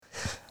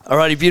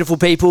Alrighty, beautiful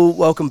people.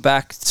 Welcome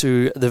back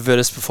to the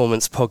Virtus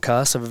Performance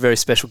Podcast. I have a very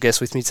special guest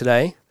with me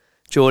today.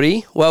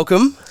 Jordy,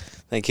 welcome.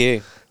 Thank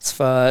you.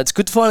 It's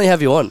good to finally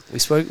have you on.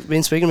 We've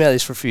been speaking about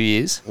this for a few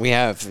years. We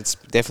have. It's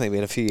definitely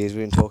been a few years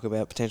we've been talking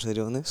about potentially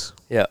doing this.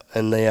 Yeah,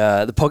 and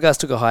the podcast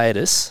took a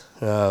hiatus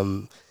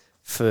to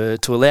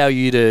allow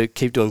you to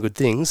keep doing good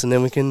things, and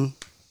then we can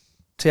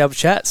have a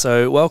chat.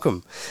 So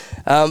welcome.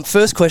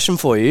 First question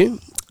for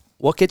you.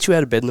 What gets you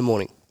out of bed in the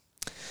morning?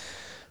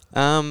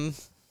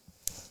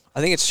 I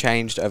think it's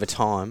changed over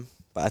time,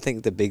 but I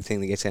think the big thing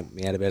that gets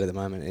me out of bed at the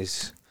moment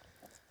is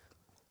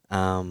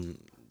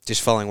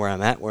just following where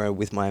I'm at,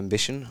 with my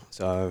ambition.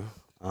 So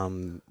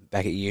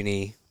back at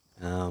uni,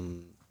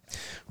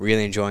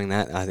 really enjoying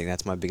that. I think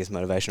that's my biggest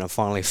motivation. I've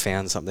finally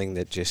found something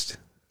that just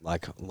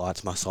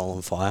lights my soul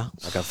on fire.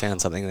 I've found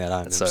something that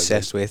I'm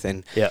obsessed with,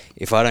 and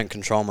if I don't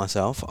control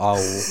myself, I'll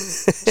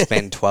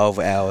spend 12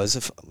 hours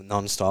of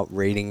non-stop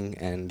reading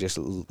and just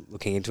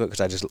looking into it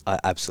because I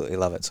absolutely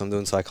love it. So I'm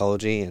doing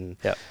psychology and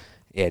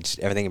just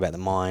everything about the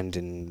mind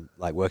and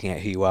working out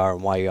who you are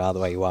and why you are the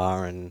way you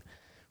are and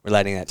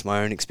relating that to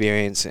my own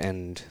experience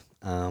and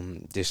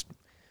just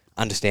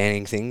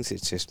understanding things.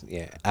 It's just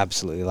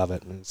absolutely love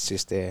it, and it's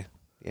just there.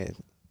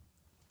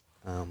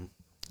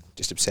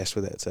 Just obsessed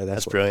with it. So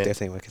that's brilliant.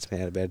 Definitely what gets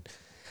me out of bed.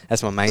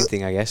 That's my main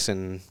thing, I guess,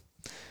 and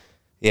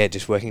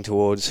just working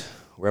towards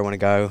where I want to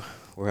go,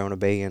 where I want to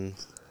be, and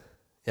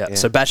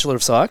So Bachelor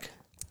of Psych.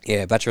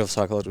 Yeah, Bachelor of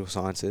Psychological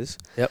Sciences.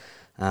 Yep.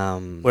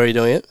 Where are you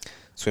doing it?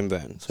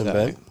 Swinburne.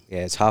 Swinburne. So,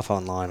 it's half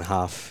online,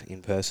 half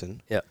in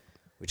person. Yep.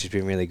 Which has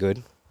been really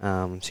good.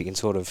 So you can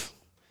sort of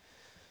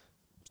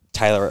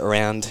tailor it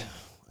around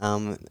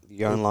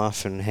your own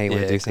life and how you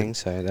want to do things.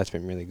 So that's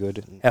been really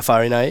good. How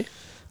far in are you?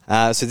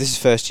 So this is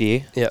first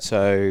year. Yep.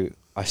 So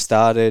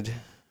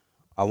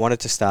I wanted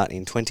to start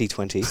in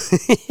 2020.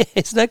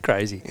 Isn't that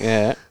crazy?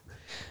 Yeah.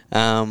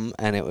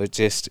 And it was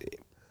just,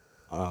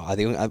 I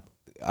think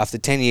after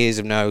 10 years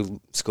of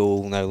no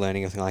school, no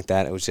learning, anything like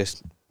that, it was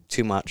just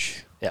too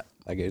much. Yeah.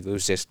 It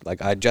was just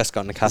I'd just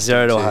gotten accustomed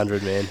 0 to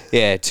 100, man.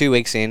 Yeah, 2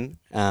 weeks in,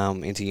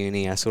 into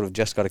uni, I sort of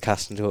just got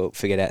accustomed to it,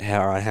 figured out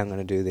how I'm going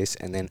to do this,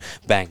 and then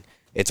bang,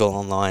 it's all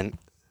online.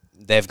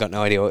 They've got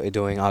no idea what you're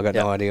doing. I've got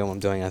no idea what I'm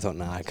doing. I thought,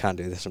 I can't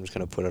do this. I'm just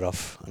going to put it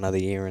off another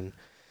year. And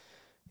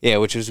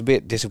which was a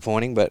bit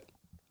disappointing, but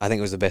I think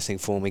it was the best thing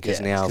for me because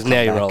now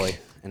you're rolling.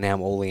 And now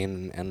I'm all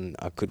in, and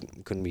I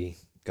couldn't be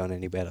going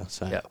any better.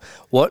 So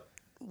what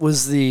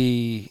was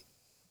the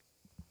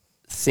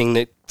thing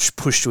that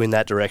pushed you in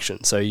that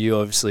direction? So you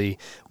obviously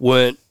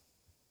weren't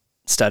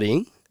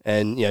studying,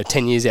 and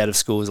 10 years out of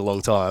school is a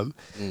long time.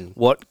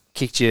 What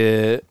kicked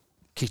you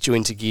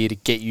into gear to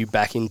get you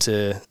back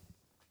into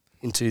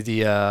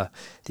the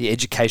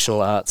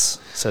educational arts,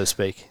 so to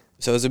speak?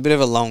 So it was a bit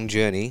of a long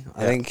journey.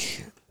 I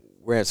think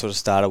where it sort of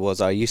started was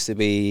I used to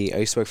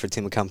work for a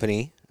timber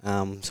company.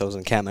 So I was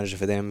an account manager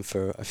for them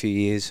for a few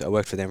years. I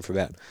worked for them for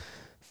about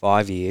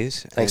 5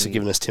 years. Thanks for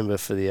giving us timber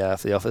for the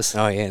office.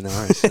 Oh yeah, no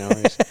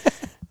worries.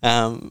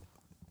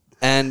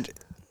 And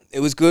it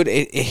was good.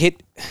 It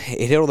hit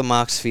all the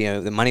marks for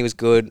the money was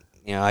good.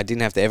 I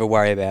didn't have to ever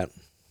worry about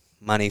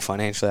money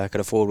financially. I could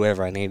afford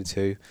whatever I needed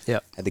to. Yeah.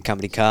 Had the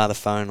company car, the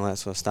phone, all that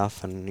sort of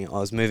stuff, and I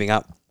was moving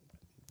up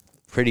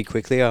pretty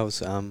quickly. I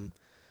was, I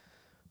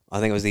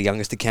think I was the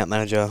youngest account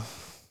manager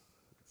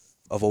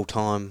of all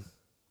time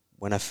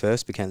when I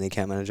first became the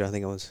account manager. I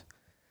think I was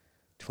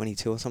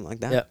 22 or something like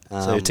that.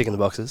 Yeah. So you're ticking the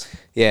boxes.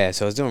 Yeah.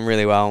 So I was doing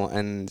really well,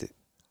 and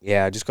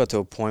I just got to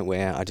a point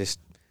where I just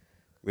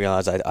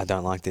realised I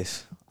don't like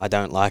this. I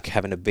don't like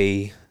having to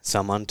be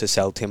someone to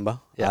sell timber.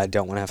 Yeah. I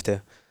don't want to have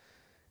to.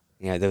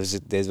 There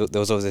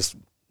was always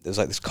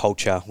this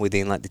culture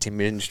within the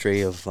timber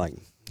industry of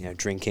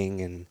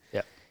drinking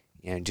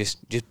and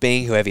just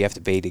being whoever you have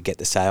to be to get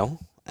the sale,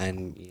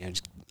 and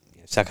just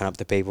sucking up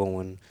to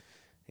people, and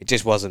it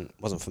just wasn't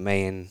for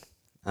me.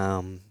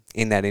 And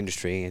in that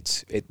industry,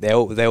 they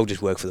all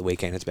just work for the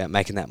weekend. It's about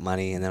making that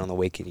money, and then on the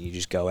weekend you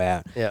just go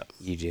out. Yeah.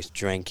 You just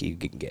drink. You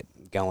get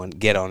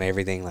on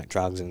everything like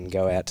drugs, and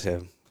go out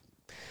to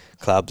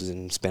clubs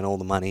and spend all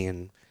the money.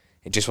 And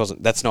it just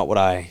wasn't. That's not what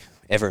I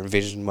ever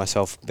envisioned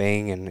myself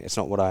being, and it's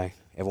not what I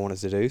ever wanted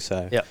to do.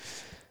 So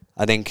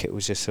I think it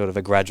was just sort of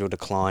a gradual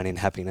decline in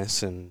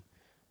happiness, and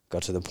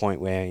got to the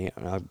point where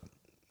I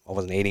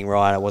wasn't eating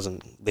right, I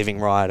wasn't living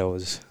right, I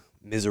was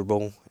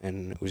miserable,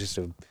 and it was just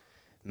a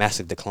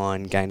massive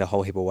decline. Gained a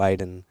whole heap of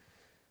weight, and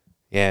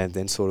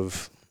then sort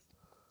of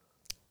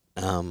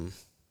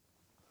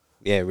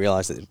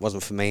realised that it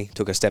wasn't for me.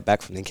 Took a step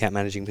back from the account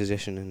managing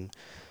position and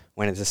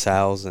went into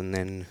sales, and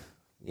then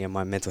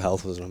my mental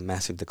health was on a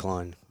massive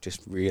decline.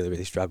 Just really,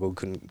 really struggled.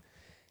 Couldn't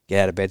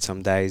get out of bed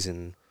some days,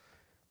 and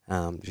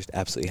just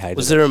absolutely hated it.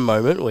 Was there a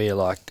moment where you're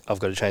like, I've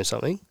got to change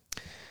something?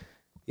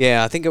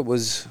 Yeah, I think it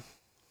was.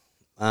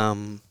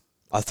 I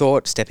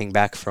thought stepping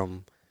back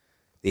from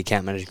the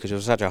account manager, because it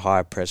was such a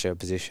high pressure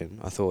position,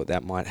 I thought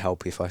that might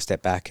help if I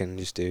step back and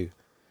just do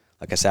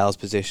a sales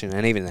position.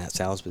 And even that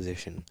sales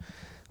position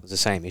was the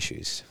same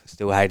issues.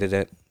 Still hated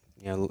it.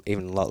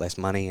 Even a lot less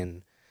money,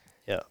 and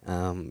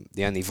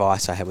the only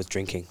vice I had was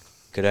drinking.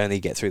 could only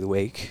get through the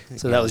week.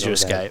 So that was your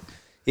escape.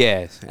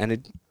 Yeah, and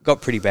it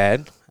got pretty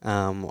bad.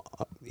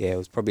 It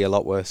was probably a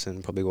lot worse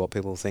than probably what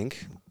people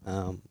think.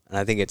 And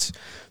I think it's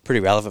pretty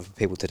relevant for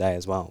people today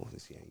as well.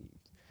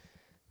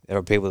 There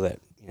are people that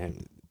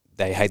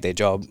they hate their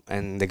job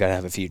and they got to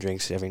have a few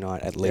drinks every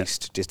night at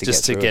least just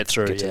to get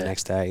through to the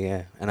next day.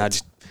 Yeah, and I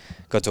just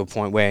got to a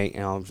point where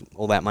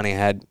all that money I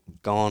had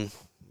gone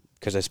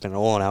because I spent it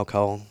all on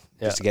alcohol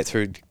just to get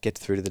through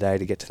to the day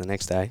to get to the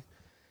next day,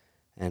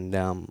 and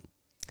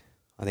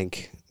I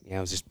think I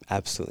was just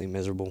absolutely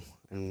miserable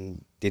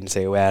and didn't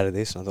see a way out of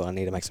this. And I thought I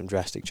need to make some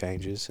drastic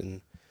changes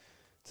and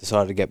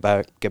decided to get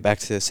back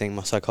to seeing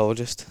my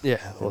psychologist. Yeah,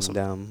 awesome.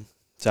 And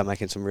start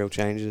making some real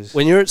changes.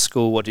 When you were at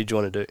school, what did you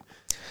want to do?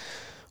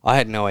 I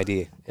had no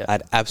idea. Yeah. I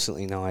had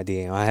absolutely no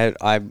idea.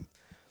 I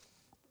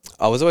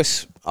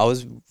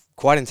was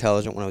quite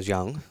intelligent when I was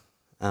young,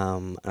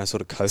 and I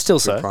sort of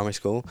coasted through primary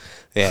school.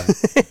 Yeah.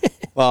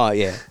 Well,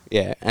 yeah.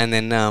 And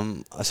then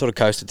I sort of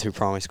coasted through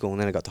primary school, and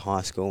then I got to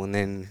high school, and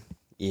then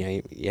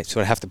you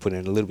sort of have to put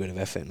in a little bit of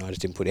effort, and I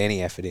just didn't put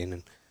any effort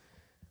in,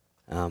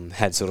 and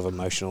had sort of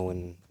emotional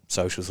and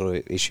social sort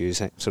of issues,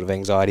 sort of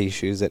anxiety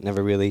issues that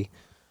never really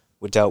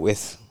were dealt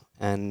with,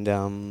 and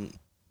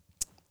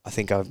I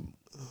think I've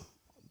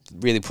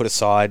really put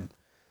aside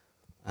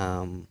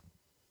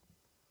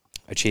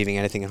achieving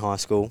anything in high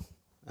school.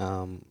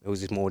 It was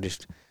just more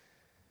just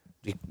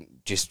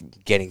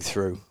getting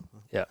through.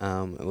 Yeah.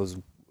 It was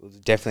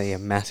definitely a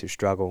massive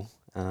struggle,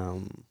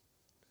 and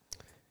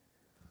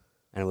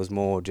it was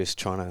more just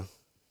trying to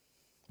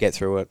get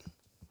through it,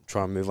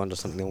 try and move on to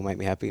something that will make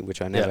me happy,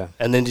 which I never. Yeah.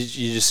 And then did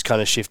you just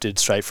kind of shifted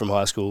straight from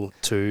high school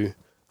to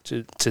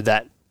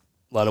that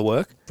line of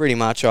work? Pretty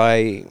much.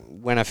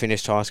 When I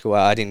finished high school,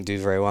 I didn't do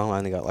very well. I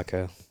only got like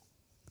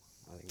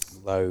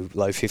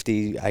low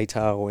 50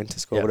 ATAR or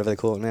inter-score, whatever they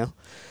call it now.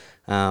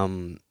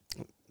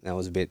 That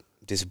was a bit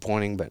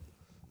disappointing, but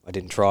I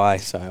didn't try,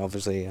 so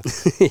obviously,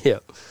 that's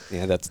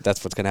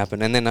what's going to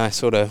happen. And then I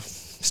sort of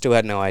still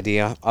had no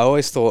idea. I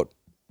always thought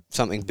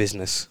something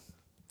business.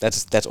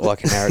 That's all I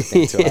can narrow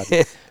it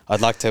to.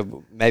 I'd like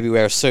to maybe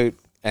wear a suit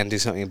and do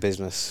something in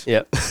business.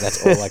 Yep.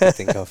 That's all I can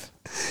think of.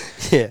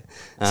 Yeah.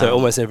 So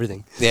almost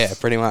everything. Yeah,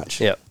 pretty much.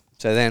 Yep.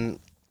 So then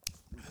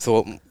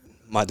thought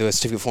might do a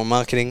certificate for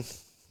marketing.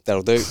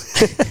 That'll do.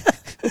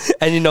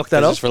 And you knocked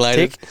that off?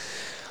 Related.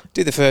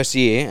 Did the first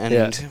year and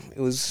it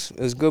was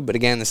good, but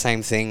again the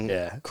same thing.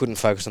 Yeah. Couldn't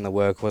focus on the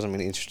work, wasn't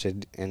really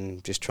interested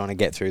in just trying to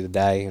get through the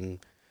day and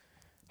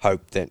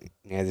hope that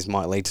this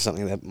might lead to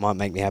something that might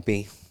make me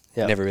happy.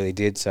 Yep. Never really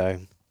did, so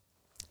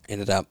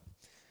ended up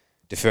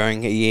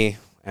deferring a year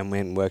and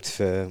went and worked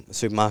for a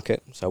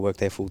supermarket. So I worked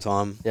there full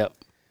time. Yep.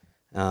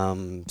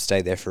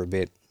 Stayed there for a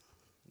bit,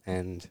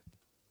 and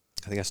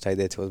I think I stayed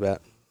there till I was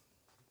about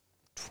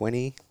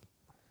 20.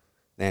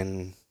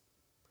 Then,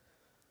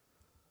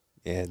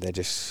 they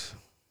just,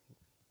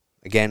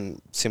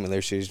 again, similar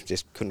issues,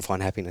 just couldn't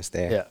find happiness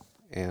there.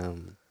 Yeah.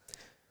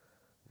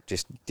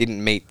 Just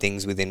didn't meet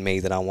things within me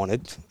that I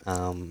wanted.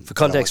 For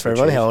context for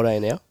everyone, how old are you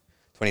now?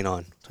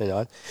 29.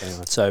 29.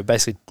 So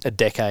basically a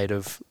decade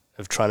of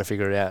trying to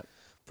figure it out.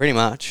 Pretty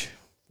much.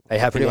 Are you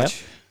happy now?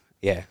 Much.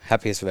 Yeah,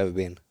 happiest I've ever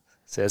been.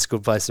 So that's a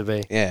good place to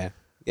be. Yeah.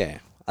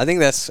 I think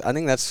that's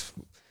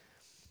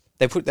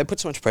they put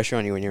so much pressure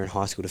on you when you're in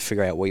high school to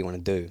figure out what you want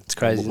to do. It's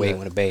crazy. Where you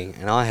want to be.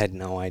 And I had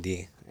no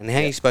idea. And how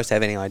are you supposed to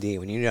have any idea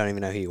when you don't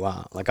even know who you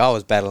are? Like, I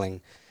was battling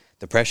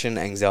depression,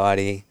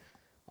 anxiety.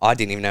 I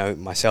didn't even know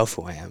myself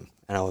who I am.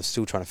 And I was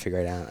still trying to figure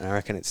it out. And I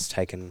reckon it's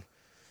taken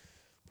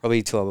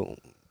probably till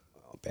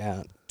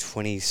about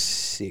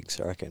 26,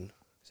 I reckon.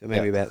 So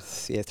maybe about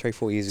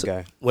 3-4 years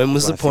ago. When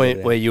was the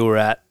point where you were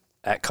at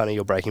kind of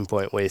your breaking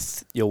point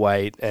with your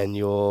weight and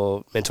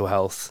your mental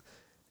health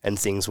and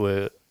things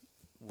were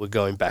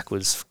going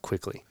backwards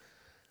quickly?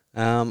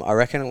 I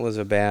reckon it was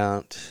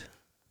about...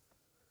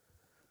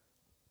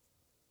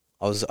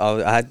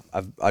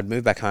 I'd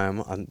moved back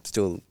home. I'm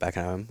still back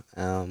home.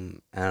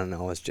 And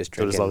I was just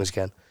drinking. Do it as long as you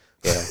can.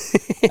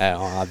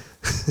 Yeah.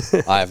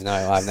 I have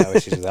no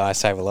issues with that. I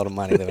save a lot of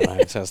money living at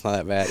home, so it's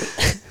not that bad.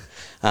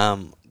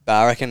 But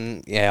I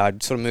reckon,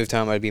 I'd sort of moved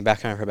home. I'd been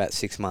back home for about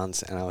 6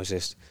 months, and I was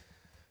just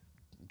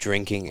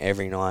drinking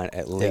every night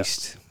at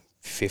least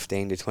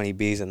 15 to 20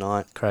 beers a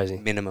night. Crazy.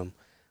 Minimum.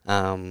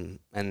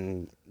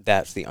 And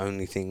that's the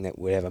only thing that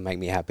would ever make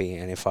me happy.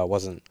 And if I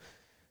wasn't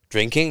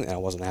drinking, then I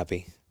wasn't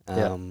happy.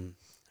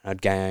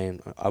 I'd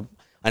gain.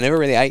 I never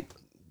really ate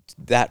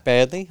that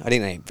badly. I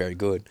didn't eat very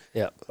good.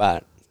 Yeah.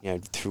 But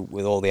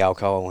with all the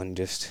alcohol and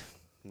just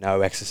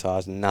no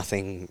exercise,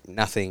 nothing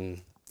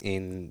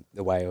in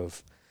the way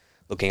of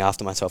looking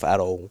after myself at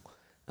all,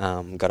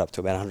 got up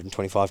to about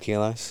 125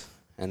 kilos,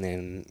 and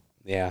then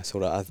I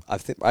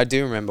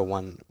do remember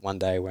one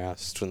day where I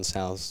stood in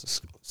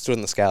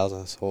the scales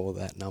and I saw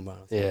that number.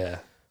 And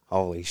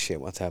holy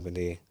shit, what's happened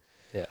here?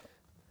 Yeah.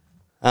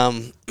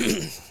 And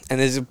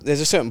there's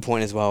a certain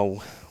point as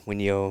well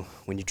when you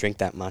drink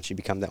that much, you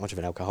become that much of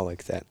an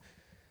alcoholic that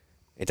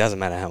it doesn't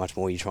matter how much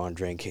more you try and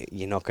drink,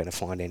 you're not going to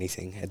find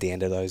anything at the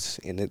end of those.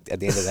 At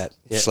the end of that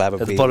slab of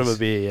beers. At the bottom of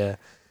beer,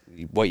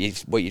 what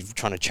you're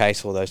trying to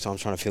chase all those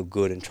times, trying to feel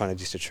good and trying to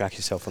just distract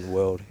yourself from the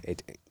world,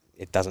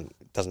 it doesn't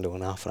do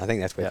enough. And I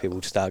think that's where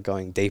people start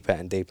going deeper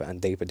and deeper and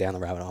deeper down the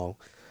rabbit hole,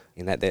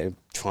 in that they're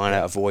trying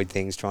to avoid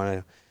things, trying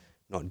to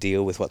not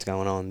deal with what's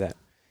going on, that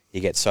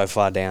you get so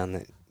far down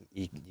that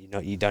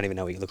you don't even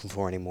know what you're looking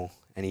for anymore,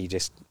 and you're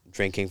just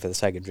drinking for the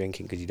sake of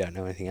drinking because you don't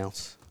know anything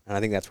else. And I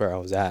think that's where I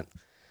was at.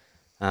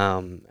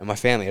 And my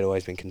family had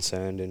always been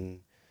concerned and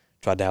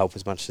tried to help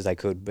as much as they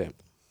could, but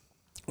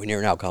when you're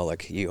an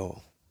alcoholic,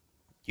 you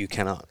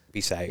cannot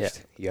be saved. Yeah.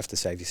 You have to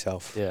save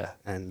yourself. Yeah.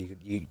 And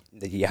you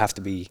have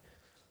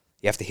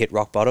to hit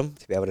rock bottom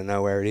to be able to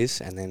know where it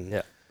is, and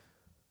then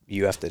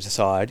you have to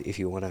decide if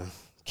you want to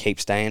keep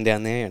staying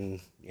down there and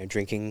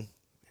drinking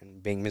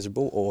and being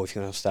miserable, or if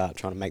you want to start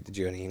trying to make the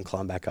journey and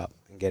climb back up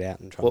and get out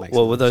and try to make.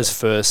 What were those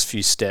first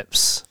few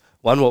steps?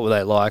 One, what were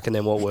they like, and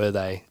then what were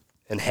they,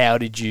 and how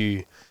did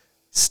you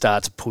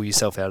start to pull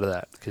yourself out of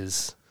that?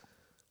 Because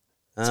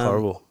it's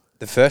horrible.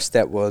 The first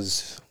step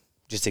was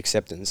just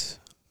acceptance.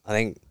 I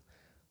think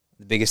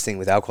the biggest thing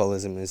with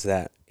alcoholism is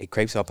that it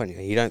creeps up on you.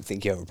 You don't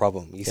think you have a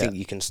problem. You think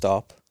you can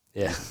stop.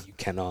 Yeah. You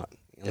cannot.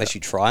 Unless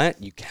you try it,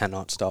 you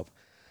cannot stop.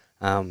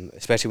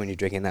 Especially when you're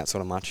drinking that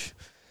sort of much.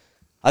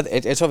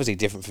 It's obviously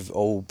different for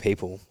all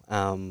people.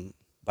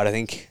 But I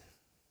think,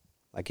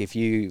 like, if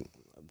you...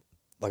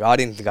 Like, I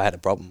didn't think I had a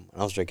problem.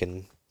 I was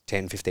drinking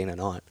 10, 15 a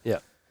night. Yeah.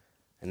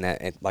 And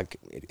that,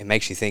 it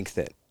makes you think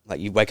that,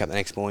 like, you wake up the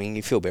next morning,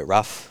 you feel a bit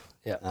rough.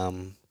 Yeah.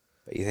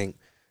 But you think,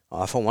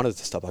 if I wanted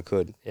to stop, I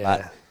could. Yeah.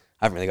 But I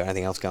haven't really got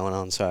anything else going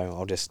on, so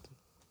I'll just,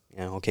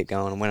 I'll keep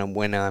going. And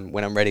when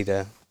I'm ready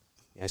to,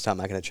 start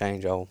making a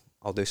change, I'll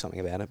do something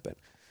about it. But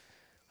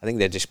I think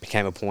there just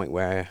became a point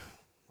where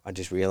I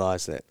just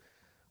realised that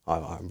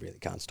I really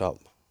can't stop.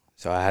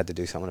 So I had to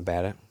do something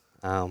about it.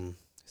 So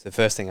the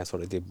first thing I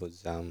sort of did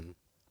was,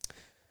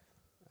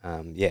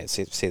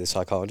 see the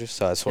psychologist.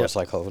 So I saw a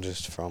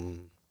psychologist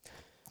from,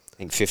 I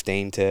think,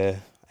 15 to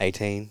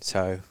 18.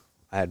 So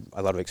I had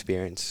a lot of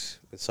experience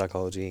with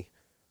psychology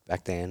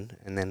back then,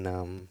 and then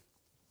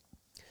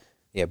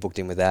booked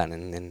in with that,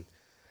 and then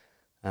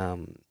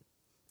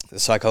the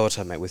psychologist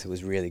I met with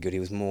was really good. He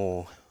was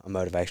more a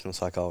motivational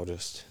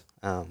psychologist,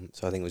 so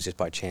I think it was just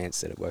by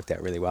chance that it worked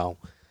out really well.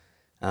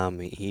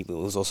 He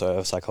was also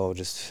a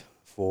psychologist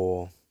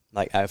for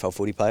like AFL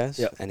footy players,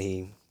 and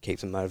he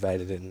keeps them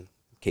motivated and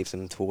keeps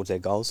them towards their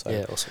goals.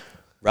 So awesome.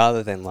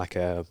 Rather than like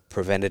a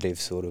preventative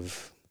sort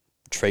of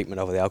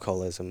treatment of the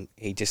alcoholism,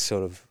 he just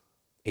sort of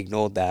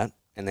ignored that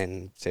and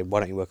then said, why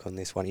don't you work on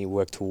this? Why don't you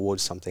work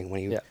towards something?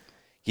 When you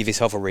give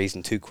yourself a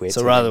reason to quit.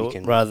 So rather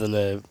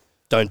than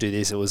don't do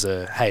this, it was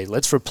hey,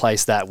 let's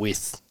replace that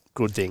with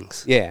good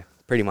things. Yeah,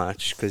 pretty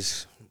much,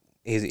 because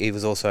he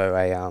was also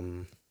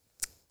a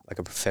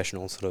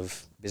professional sort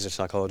of business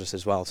psychologist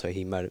as well. So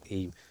he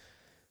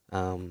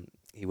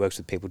works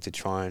with people to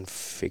try and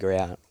figure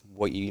out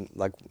what you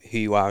like, who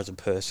you are as a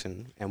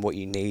person, and what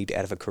you need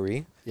out of a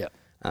career. Yeah.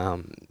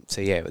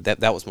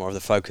 That was more of the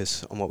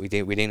focus on what we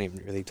did. We didn't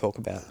even really talk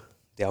about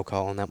the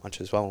alcohol and that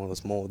much as well. It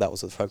was more that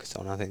was the focus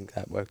on. I think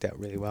that worked out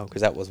really well,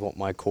 because that was what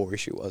my core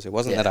issue was. It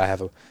wasn't that I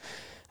have and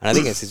I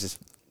think it's just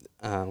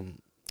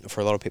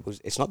for a lot of people,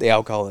 it's not the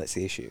alcohol that's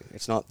the issue.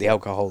 It's not the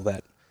alcohol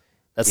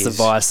that's the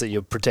vice that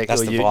you're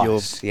protecting.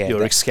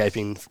 You're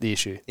escaping the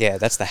issue. Yeah,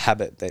 that's the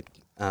habit that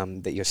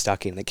that you're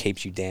stuck in that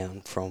keeps you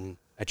down from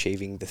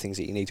achieving the things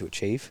that you need to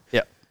achieve.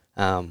 Yeah.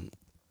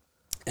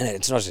 And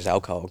it's not just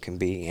alcohol. It can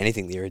be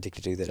anything that you're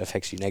addicted to that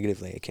affects you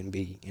negatively. It can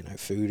be,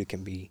 food. It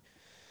can be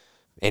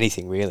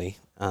anything, really.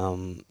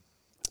 So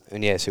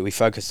we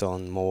focused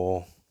on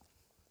more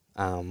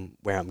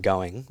where I'm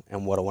going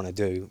and what I want to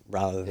do,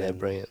 rather than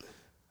brilliant.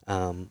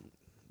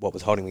 What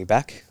was holding me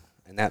back.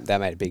 And that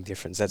made a big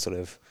difference. That sort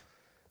of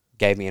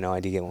gave me an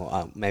idea,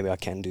 well, maybe I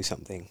can do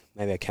something.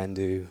 Maybe I can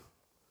do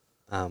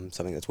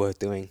something that's worth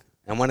doing.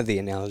 And one of the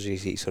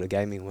analogies he sort of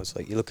gave me was,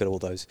 like, you look at all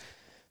those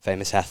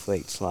famous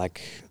athletes,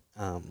 like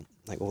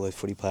all those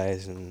footy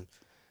players and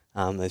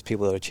those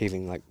people that are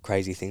achieving like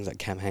crazy things, like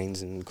Cam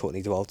Haines and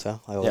Courtney Dauwalter.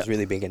 I was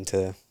really big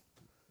into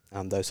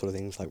those sort of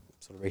things, like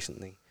sort of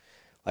recently.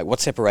 Like, what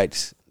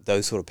separates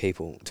those sort of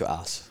people to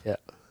us? Yeah.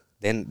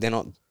 Then they're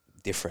not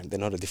different. They're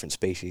not a different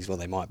species. Well,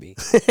 they might be.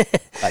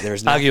 But there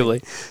is nothing,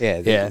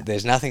 arguably.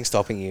 There's nothing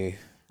stopping you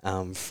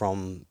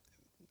from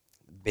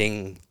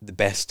being the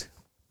best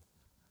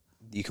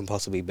you can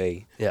possibly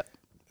be. Yeah.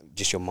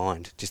 Just your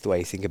mind, just the way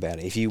you think about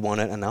it. If you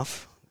want it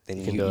enough, then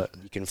you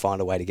can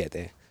find a way to get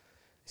there.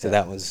 So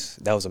that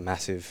was a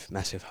massive,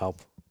 massive help,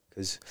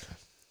 because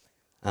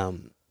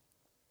one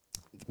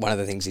of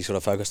the things he sort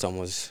of focused on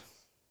was,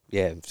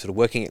 sort of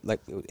working it,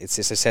 like, it's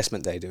this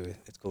assessment they do.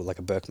 It's called like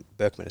a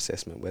Berkman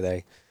assessment, where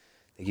they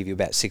give you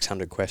about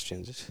 600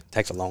 questions. It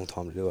takes a long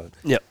time to do it.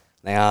 Yep.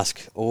 They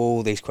ask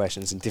all these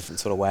questions in different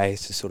sort of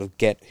ways to sort of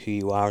get who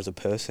you are as a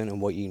person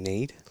and what you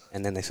need,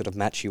 and then they sort of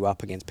match you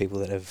up against people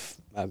that have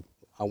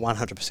are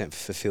 100%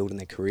 fulfilled in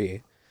their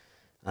career.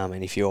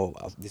 And if you're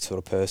this sort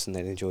of person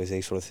that enjoys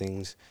these sort of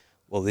things,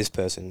 well, this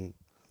person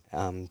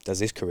does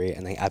this career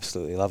and they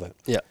absolutely love it.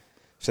 Yeah.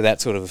 So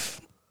that sort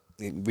of,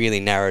 it really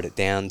narrowed it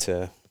down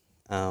to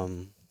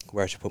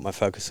where I should put my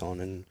focus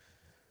on,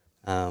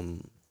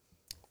 and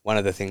one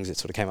of the things that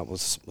sort of came up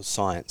was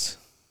science.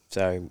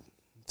 So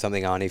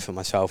something I need for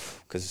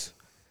myself, because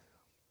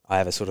I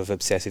have a sort of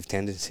obsessive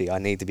tendency. I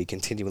need to be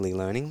continually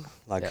learning.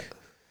 Like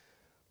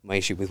my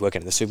issue with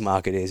working at the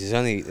supermarket is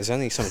there's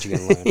only so much you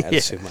can learn at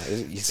the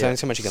supermarket. There's only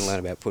so much you can learn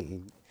about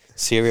putting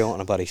cereal on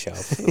a bloody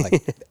shelf.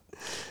 Like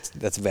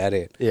that's about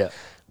it. Yeah.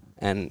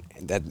 And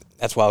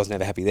that's why I was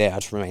never happy there. I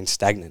just remained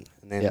stagnant.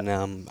 And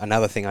then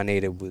another thing I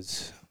needed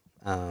was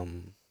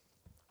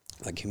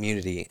like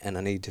community, and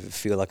I need to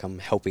feel like I'm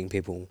helping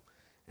people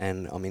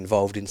and I'm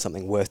involved in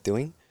something worth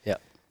doing. Yeah.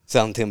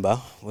 Selling timber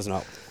was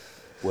not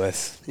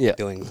worth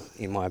doing,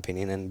 in my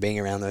opinion, and being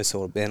around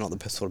they're not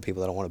the sort of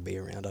people that I want to be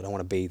around. I don't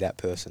want to be that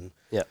person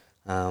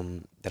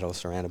that I was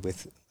surrounded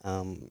with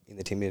in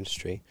the timber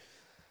industry.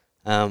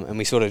 And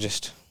we sort of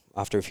just,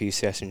 after a few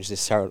sessions,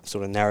 just sort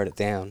of narrowed it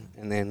down.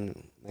 And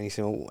then he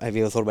said, well, have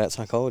you ever thought about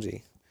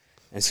psychology?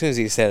 And as soon as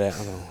he said it, I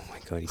thought, oh my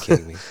God, you're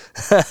kidding me.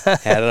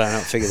 How did I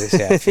not figure this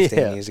out 15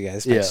 years ago?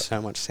 This makes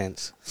so much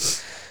sense.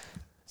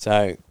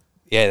 So,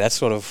 yeah, that's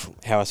sort of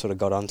how I sort of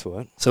got onto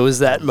it. So was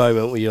that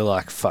moment where you're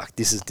like, fuck,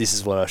 this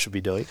is what I should be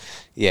doing?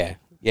 Yeah.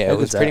 Yeah, it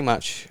was pretty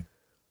much,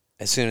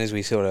 as soon as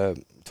we sort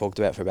of talked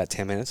about it for about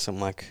 10 minutes, I'm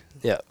like,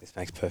 this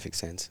makes perfect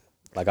sense.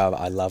 Like,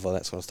 I love all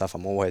that sort of stuff.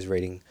 I'm always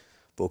reading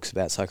books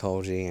about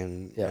psychology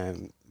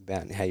and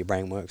about how your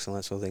brain works and all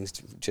that sort of things,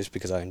 just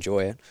because I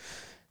enjoy it.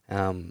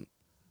 And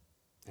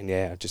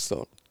I just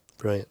thought,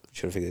 brilliant,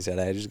 should have figured this out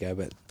ages ago.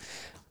 But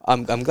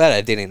I'm glad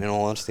I didn't, in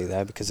all honesty,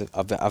 though, because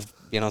I've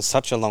been on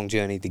such a long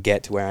journey to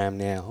get to where I am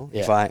now.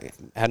 If I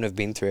hadn't have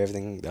been through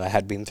everything that I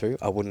had been through,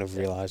 I wouldn't have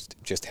realised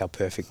just how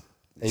perfect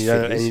this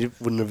fit is. And you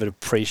wouldn't have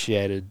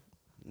appreciated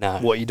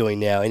what you're doing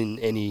now in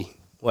any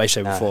way,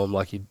 shape, or form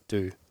like you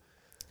do.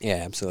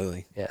 Yeah,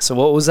 absolutely. Yeah. So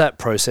what was that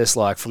process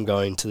like from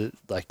going to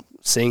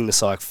seeing the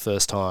psych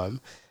first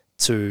time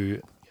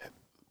to?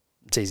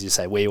 It's easy to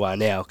say where you are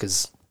now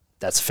because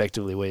that's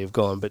effectively where you've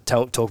gone. But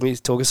talk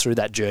us through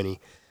that journey,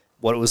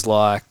 what it was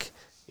like,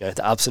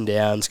 the ups and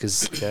downs.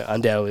 Because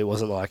undoubtedly it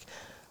wasn't like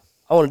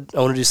I want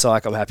to do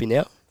psych. I'm happy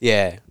now.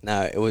 Yeah.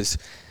 No, it was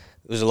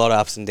a lot of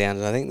ups and downs.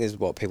 And I think there's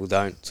what people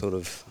don't sort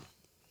of,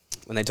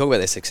 when they talk about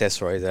their success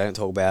stories, they don't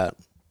talk about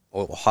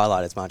or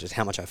highlight as much as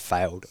how much I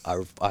failed.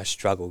 I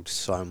struggled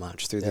so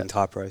much through the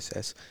entire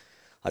process.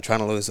 Like trying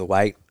to lose the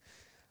weight,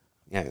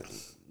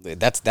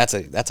 that's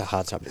a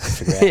hard subject to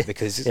figure out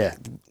because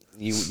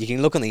you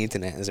can look on the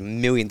internet. There's a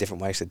million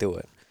different ways to do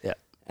it. Yeah.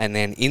 And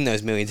then in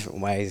those million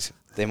different ways,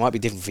 they might be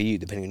different for you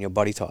depending on your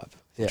body type.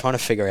 Yeah. Trying to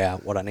figure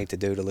out what I need to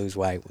do to lose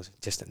weight was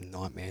just a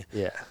nightmare.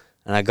 Yeah.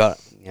 And I got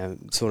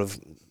sort of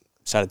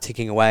started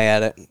ticking away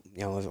at it.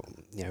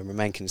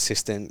 Remain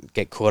consistent,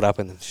 get caught up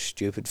in the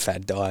stupid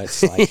fad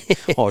diets like,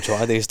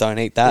 try this, don't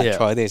eat that,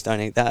 try this,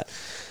 don't eat that.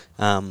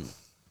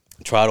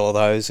 Tried all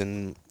those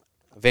and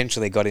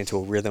eventually got into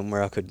a rhythm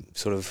where I could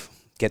sort of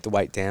get the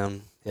weight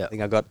down. I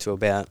think I got to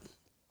about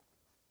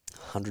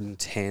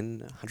 110,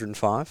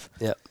 105.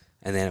 Yeah.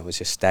 And then it was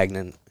just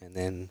stagnant and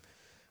then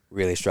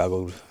really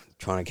struggled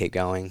trying to keep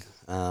going.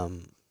 Because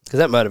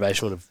that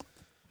motivation would have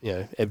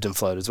ebbed and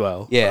flowed as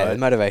well. Yeah, right? The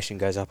motivation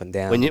goes up and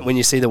down. When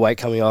you see the weight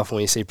coming off and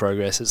when you see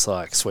progress, it's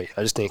like, sweet,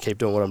 I just need to keep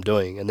doing what I'm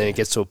doing. And then it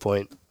gets to a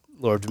point,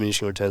 law of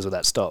diminishing returns, where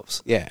that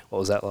stops. Yeah. What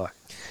was that like?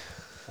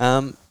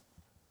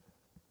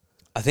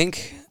 I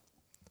think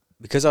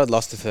because I'd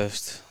lost the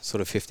first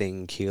sort of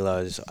 15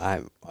 kilos,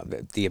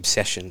 the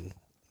obsession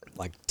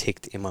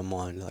ticked in my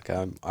mind. Like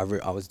I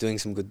was doing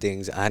some good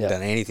things. I hadn't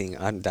done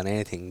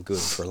anything good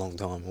for a long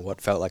time, or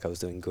what felt like I was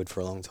doing good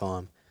for a long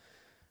time.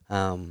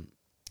 And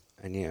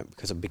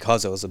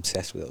because I was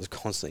obsessed with it, I was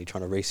constantly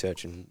trying to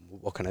research and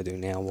what can I do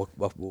now?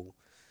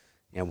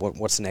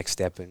 What's the next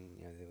step?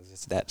 And there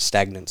was that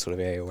stagnant sort of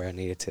area where I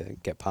needed to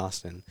get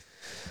past. And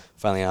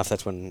funnily enough,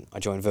 that's when I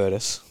joined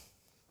Virtus.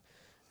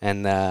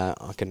 And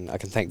I can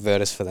thank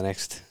Virtus for the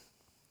next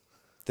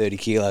 30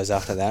 kilos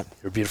after that.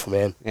 You're a beautiful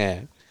man.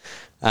 Yeah.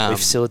 We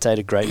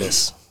facilitated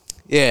greatness.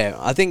 Yeah,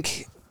 I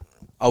think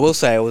I will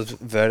say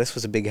Virtus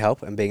was a big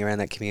help and being around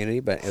that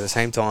community, but at the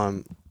same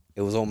time,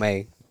 it was all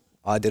me.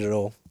 I did it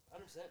all.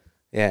 100%.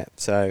 Yeah,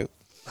 so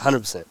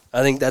 100%.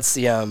 I think that's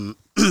the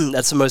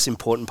that's the most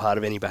important part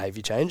of any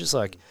behaviour change. It's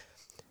like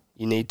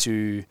you need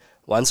to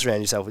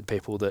surround yourself with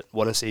people that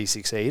want to see you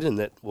succeed and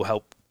that will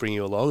help bring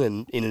you along,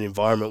 and in an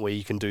environment where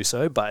you can do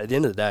so. But at the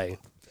end of the day,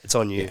 it's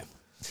on you. Yeah.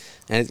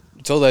 And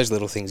it's all those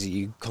little things that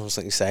you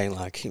constantly say,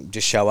 like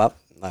just show up,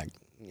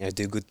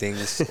 do good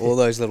things. All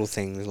those little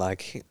things,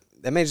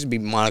 they may just be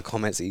minor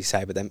comments that you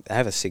say, but they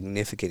have a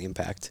significant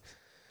impact.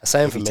 I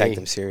say them for me. Take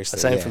them seriously.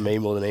 I say them for me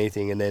more than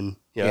anything, and then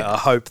I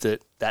hope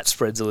that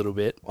spreads a little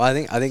bit. Well, I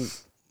think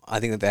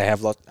that they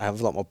have a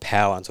lot more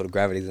power and sort of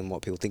gravity than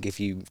what people think. If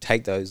you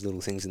take those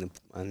little things and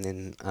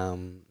then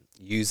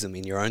use them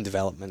in your own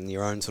development and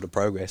your own sort of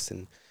progress,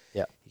 and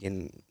you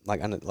can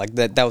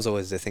that was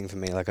always the thing for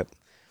me.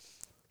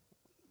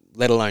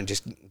 Let alone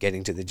just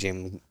getting to the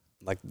gym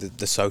like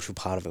the social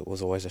part of it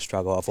was always a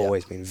struggle. I've Yeah.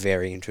 always been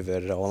very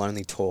introverted. I will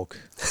only talk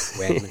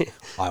when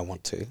I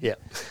want to. Yeah.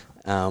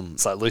 Um,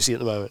 It's like Lucy at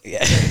the moment.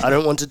 yeah. I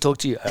don't want to talk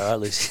to you. All right,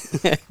 Lucy.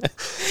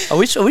 I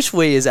wish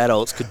we as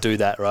adults could do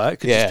that, right?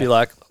 Could just Yeah. be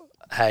like,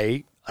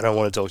 hey, I don't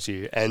want to talk to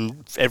you.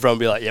 And everyone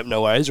be like, yep,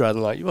 no worries, rather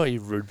than like, well, you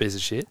rude piece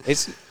of shit.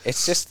 It's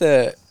just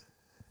the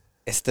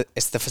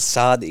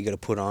facade that you got to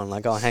put on.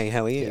 Like, oh, hey,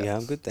 how are you? Yeah,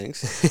 I'm good,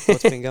 thanks.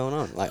 What's been going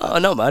on? Like, Oh,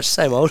 not much,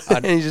 same old.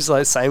 And you just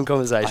like same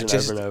conversation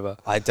just- over and over.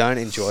 I don't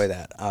enjoy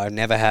that. I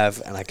never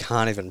have, and I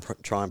can't even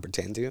try and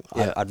pretend to.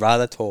 Yeah. I'd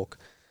rather talk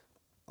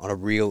on a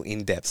real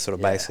in-depth sort of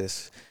Yeah.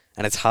 basis,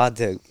 and it's hard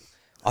to.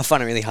 I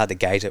find it really hard to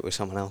gauge it with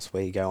someone else.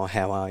 Where you go, oh,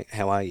 how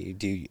are you?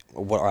 Do you,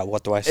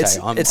 what do I say?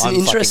 I'm it's an fucking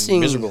interesting-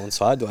 miserable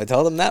inside. Do I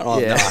tell them that? Or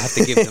Yeah. no, I have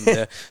to give them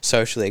the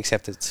socially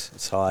accepted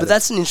side. But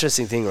that's an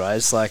interesting thing, right?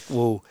 It's like,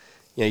 well,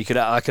 you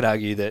know, I could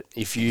argue that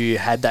if you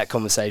had that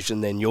conversation,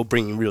 then you're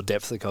bringing real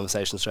depth to the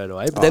conversation straight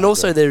away. But then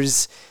also there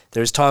is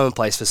time and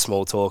place for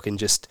small talk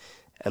and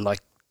like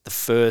the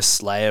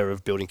first layer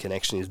of building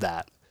connection is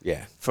that.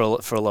 Yeah. For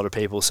a lot of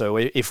people. So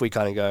if we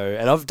kind of go,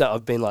 and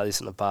I've been like this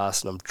in the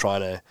past, and I'm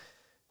trying to,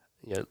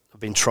 you know, I've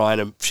been trying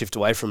to shift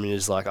away from it.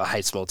 Is like I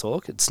hate small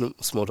talk.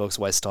 Small talk's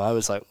a waste of time.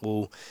 It's like,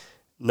 well,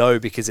 no,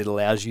 because it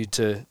allows you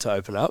to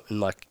open up, and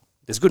like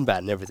there's good and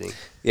bad in everything.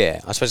 Yeah,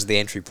 I suppose it's the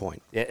entry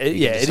point. Yeah,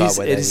 You can it decide is.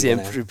 whether It is the you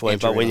wanna entry point.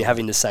 enter But when in you're or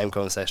having the same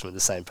conversation with the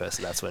same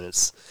person, that's when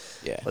it's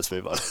let's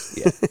move on.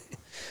 Yeah.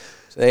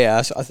 So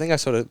yeah, I think I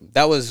sort of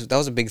that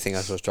was a big thing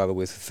I sort of struggled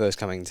with first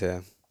coming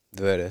to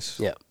Virtus.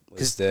 Yeah. was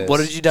Because the what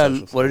had you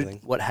done? social thing.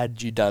 What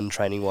had you done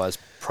training wise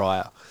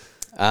prior?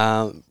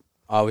 I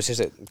was just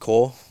at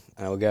core,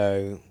 and I would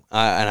go,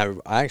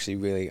 and I actually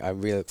really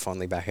look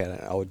fondly back at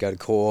it. I would go to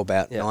core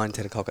about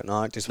 9-10 o'clock at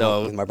night, just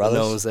with my brothers.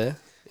 No one was there.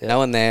 Yeah. No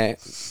one there,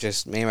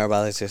 just me and my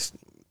brothers, just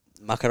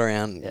muck it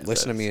around, Yeah,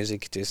 listen to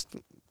music, just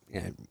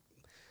you know.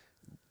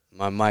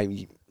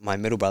 My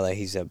middle brother,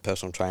 he's a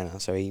personal trainer,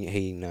 so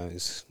he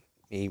knows.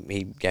 He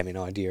gave me an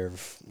idea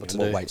of what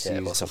weights to use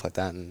and stuff like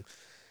that, and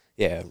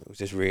yeah, it was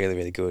just really,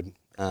 really good.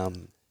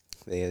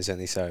 There's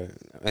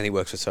only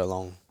works for so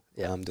long.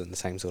 Doing the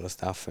same sort of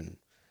stuff, and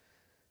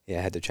yeah,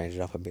 I had to change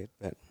it up a bit.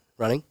 But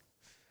Running?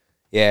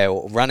 Yeah,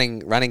 well,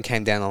 running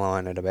came down the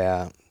line at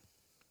about,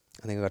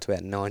 I think I got to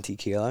about 90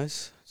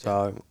 kilos.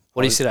 So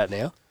What do you sit at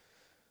now?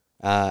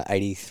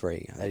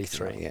 83.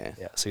 83. Yeah.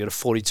 Yeah. So you got a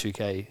 42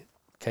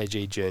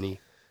 kg journey.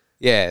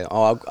 Yeah.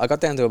 I got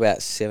down to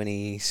about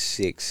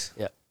 76.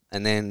 Yeah.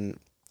 And then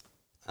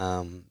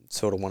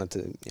sort of wanted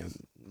to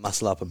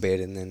muscle up a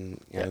bit, and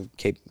then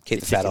keep the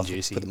fat off,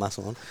 juicy. put the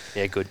muscle on.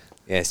 Yeah, good.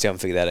 Yeah, still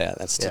haven't figured that out.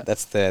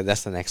 That's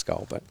the next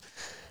goal. But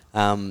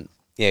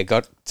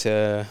got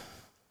to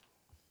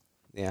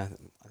I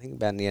think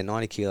about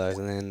 90 kilos,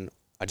 and then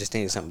I just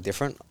needed something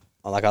different.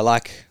 I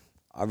liked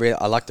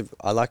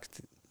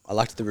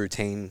the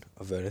routine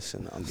of Virtus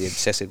and the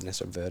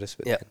obsessiveness of Virtus.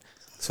 But I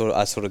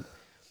sort of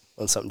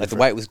On something like different. the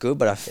weight was good,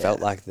 but I felt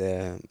like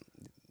the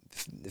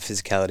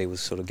physicality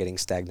was sort of getting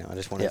stagnant. I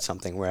just wanted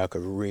something where I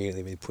could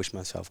really, really push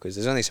myself, because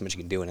there's only so much you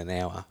can do in an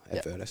hour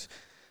at Virtus,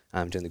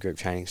 doing the group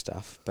training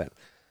stuff. But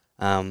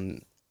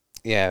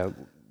there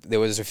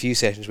was a few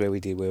sessions where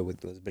there was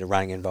a bit of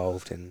running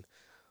involved, and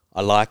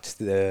I liked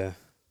the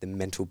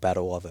mental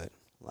battle of it,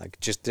 like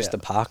just the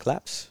park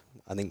laps.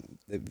 I think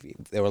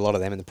there were a lot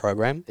of them in the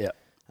program. Yeah.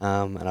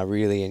 And I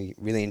really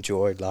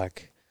enjoyed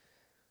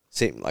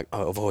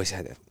I've always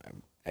had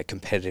a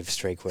competitive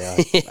streak where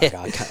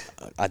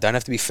I don't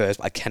have to be first,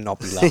 but I cannot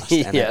be last.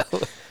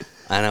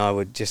 And I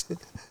would just,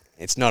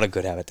 it's not a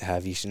good habit to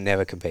have. You should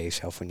never compare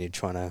yourself when you're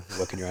trying to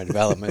work on your own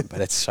development,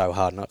 but it's so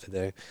hard not to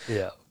do.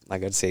 Yeah.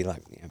 Like I'd see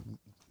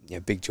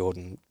big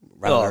Jordan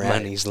running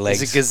around, his legs,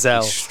 he's a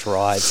gazelle. his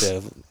strides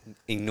are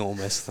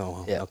enormous.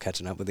 So I'm not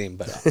catching up with him,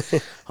 but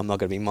I'm not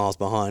going to be miles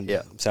behind.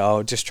 Yeah. So I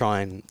would just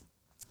try and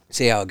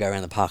see how I go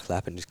around the park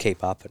lap and just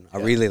keep up. And I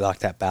really like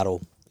that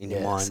battle in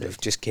your mind of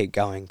just keep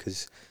going,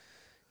 because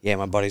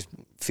my body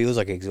feels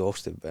like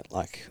exhausted, but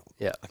I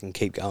can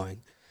keep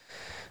going.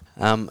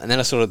 And then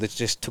I sort of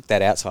just took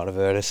that outside of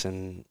Virtus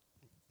and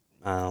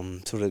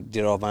sort of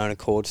did it of my own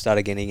accord,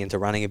 started getting into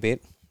running a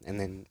bit, and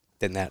then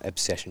that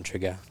obsession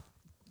trigger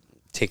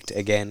ticked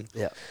again.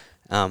 Yeah.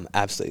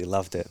 Absolutely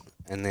loved it.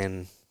 And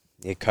then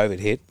COVID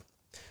hit,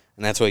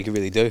 and that's all you could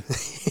really do.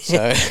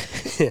 So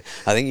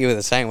I think you were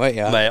the same, weren't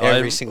you? Mate,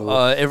 every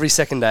every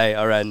second day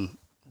I ran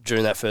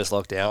during that first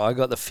lockdown. I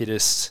got the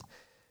fittest,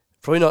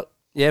 probably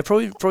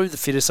the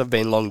fittest I've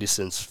been long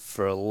distance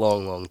for a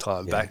long, long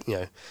time. Yeah. Back,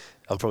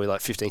 I'm probably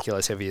like 15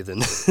 kilos heavier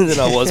than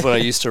I was when I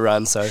used to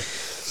run. So,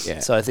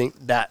 so I think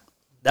that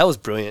was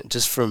brilliant,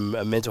 just from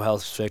a mental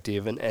health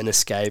perspective, and an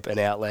escape, an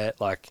outlet.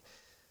 I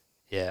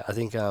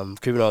think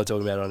Cooper and I were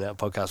talking about it on our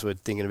podcast. We're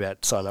thinking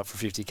about signing up for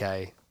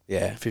 50k.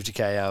 Yeah.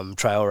 50k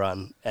trail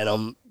run,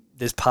 and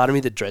there's part of me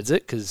that dreads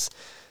it, because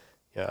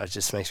it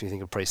just makes me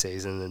think of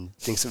pre-season and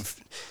thinks of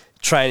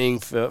training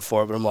for it.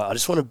 But I'm like, I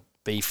just want to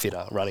be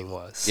fitter running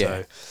wise.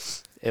 Yeah.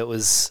 So it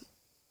was.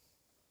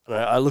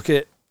 I look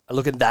at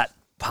that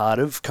part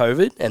of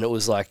COVID, and it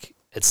was like,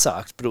 it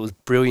sucked, but it was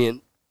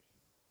brilliant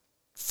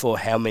for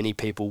how many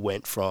people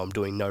went from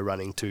doing no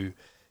running to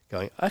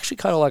going, I actually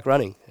kind of like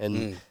running.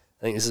 And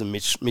I think this is a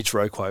Mitch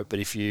Rowe quote, but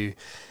if you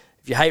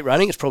hate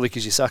running, it's probably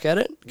because you suck at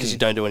it, because you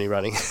don't do any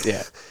running.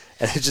 Yeah.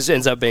 And it just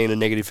ends up being a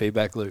negative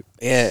feedback loop.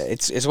 Yeah,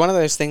 it's one of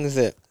those things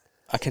that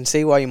I can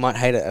see why you might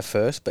hate it at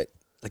first, but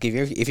like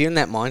if you're in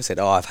that mindset,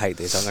 oh, I hate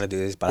this, I'm going to do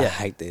this, but I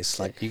hate this,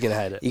 like you're going to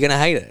hate it. You're going to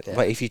hate it. Yeah.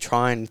 But if you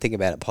try and think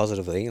about it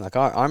positively, like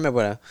I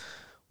remember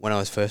when I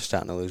was first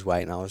starting to lose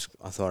weight, and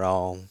I thought,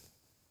 oh,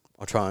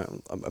 I'll try.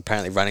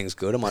 Apparently, running's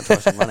good. I might try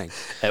some running.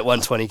 At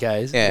 120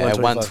 Ks? Yeah, at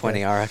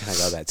 120, I reckon I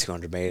go about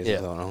 200 metres. Yeah.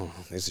 I thought, oh,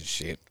 this is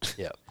shit.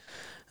 Yeah.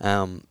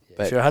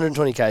 But if you're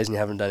 120 Ks and you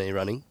haven't done any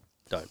running,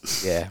 don't.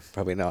 Yeah,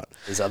 probably not.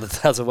 There's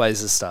other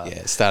ways to start.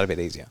 Yeah, start a bit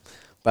easier.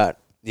 But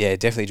yeah,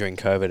 definitely during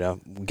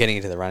COVID, getting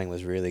into the running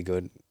was really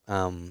good.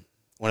 One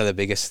of the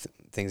biggest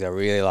things I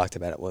really liked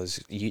about it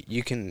was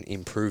you can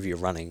improve your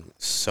running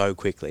so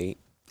quickly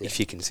if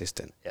you're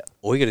consistent. Yeah.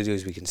 All you got to do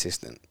is be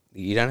consistent.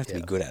 You don't have to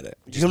be good at it.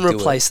 You can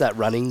replace that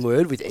running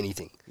word with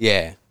anything.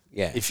 Yeah,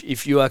 yeah.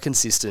 If you are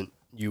consistent,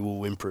 you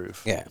will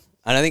improve. Yeah,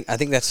 and I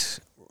think that's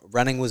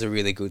running was a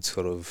really good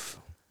sort of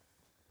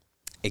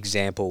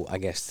example, I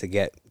guess,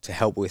 to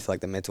help with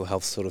like the mental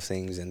health sort of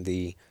things and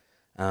the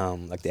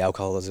like the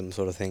alcoholism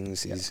sort of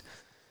things. Is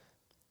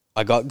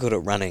I got good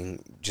at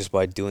running just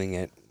by doing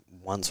it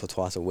once or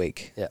twice a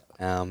week. Yeah.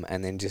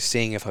 And then just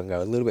seeing if I can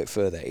go a little bit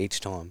further each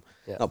time.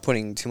 Yeah. Not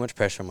putting too much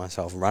pressure on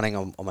myself, running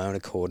on my own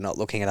accord, not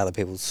looking at other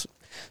people's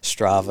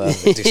Strava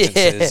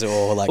distances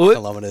or like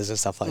kilometres and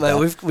stuff like that.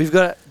 We've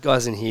got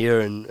guys in here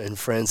and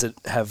friends that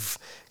have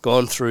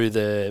gone through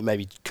the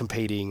maybe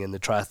competing and the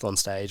triathlon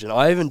stage, and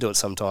I even do it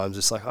sometimes.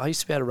 It's like, I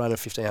used to be able to run a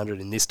 1500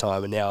 in this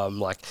time, and now I'm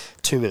like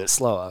 2 minutes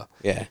slower.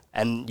 Yeah.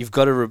 And you've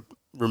got to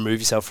remove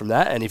yourself from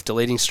that, and if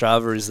deleting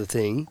Strava is the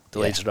thing,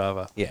 delete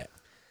Strava. Yeah.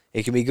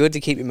 It can be good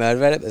to keep you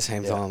motivated, but at the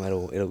same time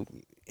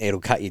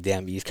it'll cut you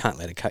down, but you can't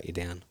let it cut you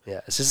down.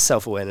 Yeah, it's just a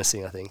self-awareness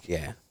thing, I think.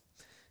 Yeah.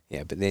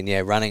 Yeah, but then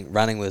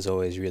running was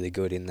always really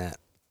good in that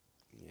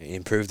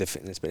improved the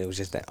fitness, but it was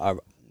just that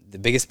the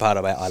biggest part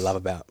I love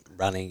about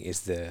running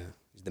is the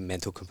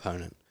mental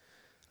component.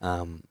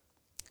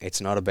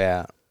 It's not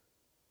about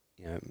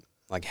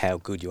like how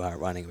good you are at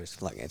running.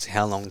 It's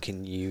how long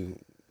can you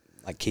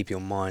like keep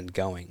your mind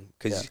going,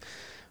 because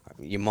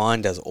your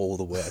mind does all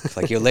the work.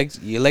 Like your legs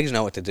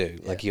know what to do.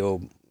 Like your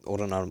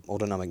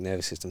autonomic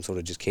nervous system sort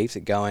of just keeps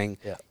it going.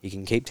 Yeah. You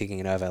can keep ticking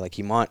it over. Like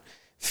you might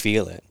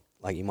feel it.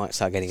 Like you might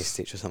start getting a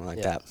stitch or something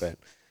like that, but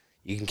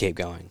you can keep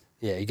going.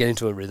 Yeah, you get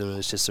into a rhythm and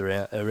it's just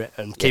around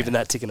and keeping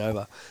that ticking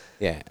over.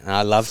 Yeah, and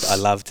I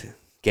loved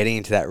getting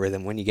into that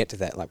rhythm when you get to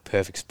that like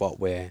perfect spot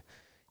where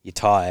you're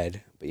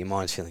tired but your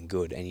mind's feeling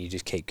good and you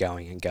just keep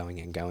going and going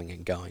and going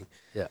and going.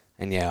 Yeah.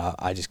 And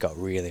I just got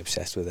really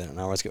obsessed with it, and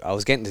I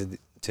was getting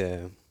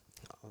to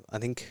I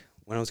think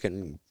when I was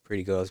getting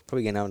pretty good, I was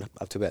probably getting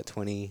up to about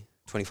 20,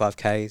 25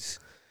 Ks.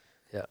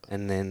 Yeah.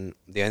 And then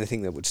the only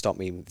thing that would stop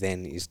me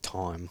then is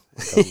time.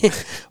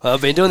 Well,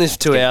 I've been doing this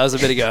for 2 hours. I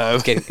better go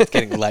home. It's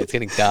getting late. It's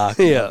getting dark.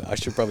 Yeah. I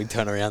should probably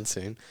turn around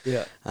soon.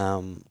 Yeah.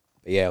 But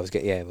yeah,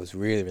 it was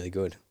really, really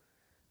good.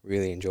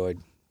 Really enjoyed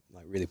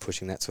like really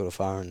pushing that sort of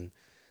far, and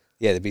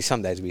there'd be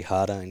some days it'd be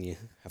harder, and you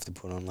have to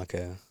put on like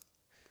a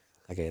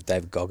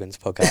David Goggins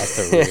podcast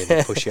to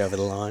really push you over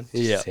the line.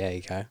 Yeah. See how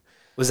you go.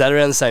 Was that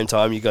around the same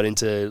time you got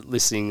into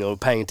listening or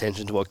paying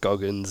attention to what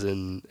Goggins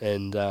and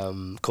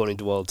Courtney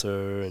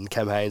Dauwalter and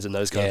Cam Haines and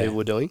those kind of people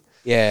were doing?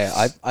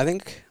 Yeah, I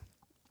think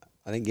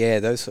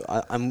those.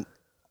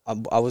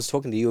 I was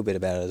talking to you a bit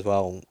about it as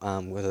well,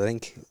 because I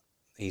think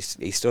he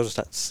sort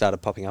of started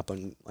popping up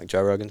on like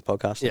Joe Rogan's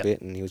podcast a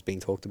bit, and he was being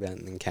talked about,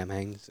 and then Cam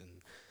Haines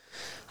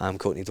and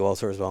Courtney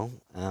Dauwalter as well.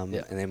 And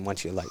then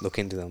once you like look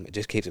into them, it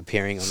just keeps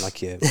appearing on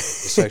like your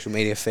social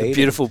media feed.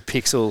 Beautiful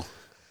pixel.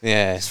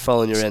 Yeah, just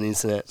following you around the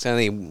internet.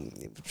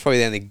 It's probably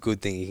the only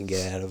good thing you can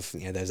get out of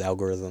those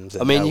algorithms.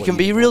 I mean, you can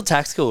be real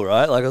tactical,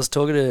 right? Like I was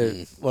talking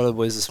to one of the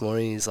boys this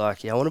morning. He's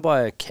like, "Yeah, I want to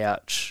buy a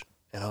couch,"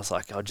 and I was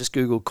like, "I'll just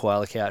Google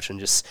koala couch and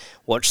just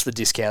watch the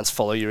discounts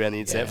follow you around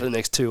the internet for the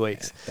next 2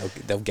 weeks." Yeah.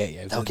 They'll get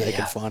you. They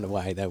can find a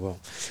way. They will.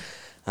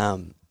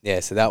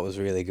 So that was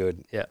really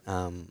good. Yeah.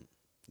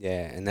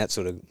 And that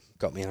sort of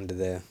got me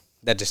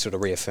that just sort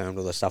of reaffirmed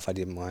all the stuff I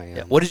did in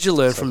my. What did you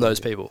learn from those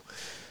people?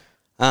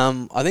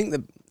 I think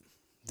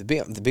the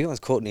big one's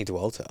Courtney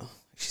Dauwalter.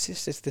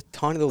 She's just the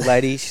tiny little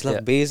lady. She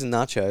loves beers and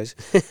nachos,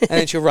 and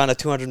then she'll run a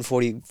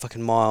 240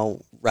 fucking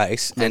mile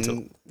race,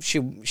 and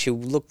she'll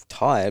look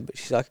tired, but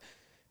she's like,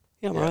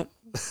 "Yeah, I'm right.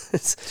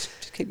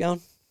 Just keep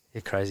going."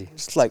 You're crazy.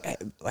 It's like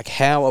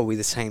how are we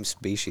the same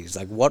species?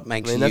 Like, what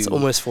makes you... that's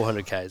almost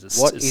 400 Ks.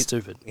 It's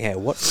stupid. Yeah,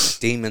 what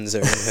demons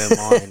are in her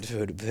mind for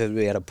her to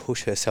be able to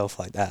push herself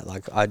like that?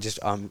 Like,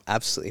 I'm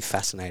absolutely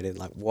fascinated.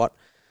 Like, what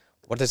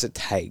does it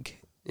take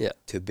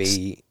to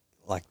be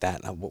like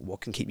that? Like,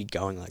 what can keep you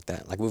going like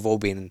that? Like, we've all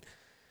been...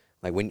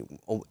 Like,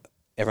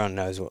 everyone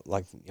knows what...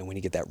 Like, when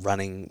you get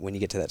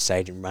to that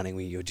stage in running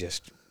where you're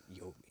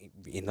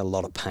in a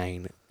lot of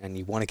pain and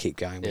you want to keep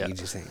going, but you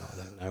just think, oh,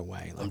 there's no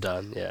way. Like, I'm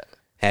done,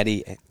 how do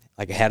you...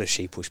 like, how does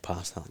she push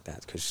past something like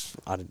that? Because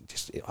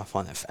I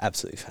find that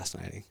absolutely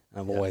fascinating. And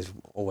I've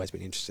always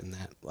been interested in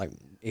that. Like,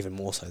 even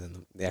more so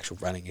than the actual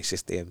running. It's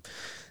just the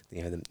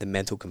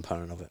mental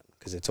component of it,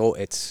 because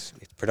it's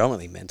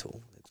predominantly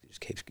mental. It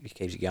just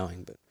keeps you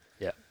going. But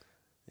yeah.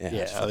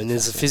 I mean,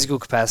 there's a physical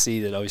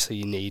capacity that obviously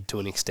you need to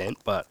an extent,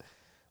 but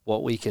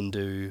what we can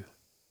do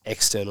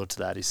external to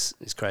that is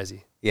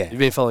crazy. Yeah. You've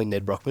been following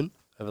Ned Brockman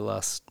over the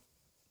last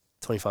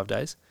 25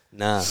 days.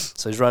 Nah.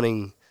 So he's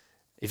running.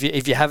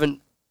 If you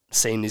haven't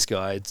seen this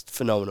guy, it's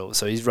phenomenal.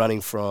 So he's running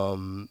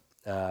from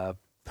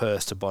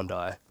Perth to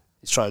Bondi.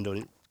 He's trying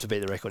to beat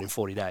the record in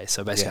 40 days.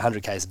 So basically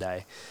 100 Ks a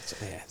day.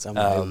 It's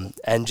unbelievable.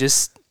 And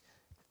just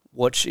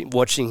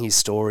watching his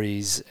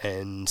stories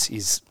and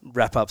his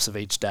wrap-ups of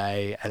each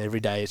day, and every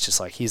day it's just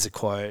like, here's a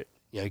quote,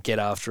 get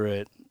after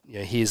it,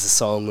 here's the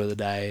song of the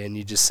day, and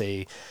you just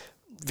see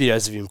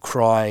videos of him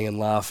crying and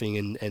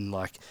laughing and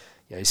like,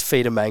 his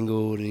feet are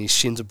mangled and his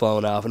shins are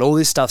blown up and all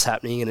this stuff's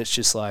happening, and it's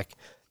just like,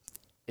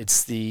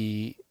 it's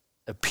the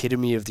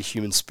epitome of the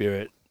human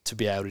spirit to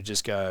be able to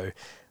just go,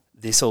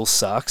 this all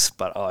sucks,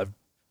 but I've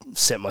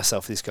set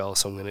myself this goal,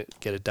 so I'm going to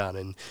get it done.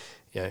 And,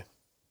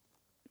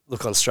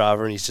 look on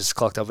Strava and he's just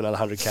clocked up another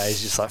 100K.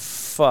 He's just like,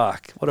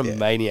 fuck, what a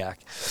maniac.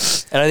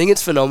 And I think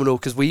it's phenomenal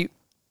because we,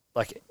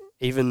 like,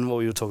 even what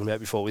we were talking about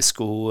before with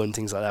school and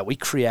things like that, we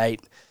create,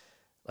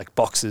 like,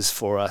 boxes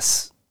for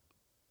us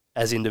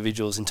as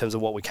individuals in terms of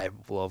what we're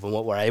capable of and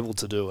what we're able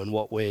to do and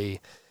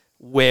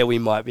where we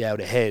might be able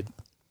to head.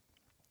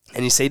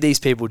 And you see these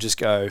people just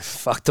go,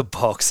 fuck the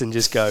box, and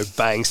just go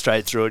bang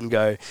straight through it and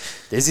go,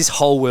 there's this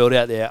whole world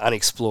out there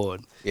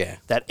unexplored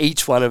that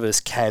each one of us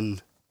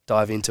can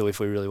dive into if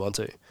we really want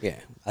to. Yeah.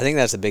 I think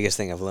that's the biggest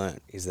thing I've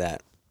learned, is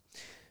that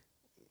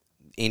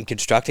in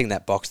constructing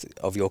that box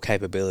of your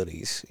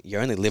capabilities,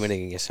 you're only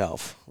limiting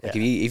yourself. Like,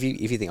 if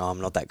you think, I'm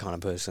not that kind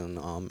of person,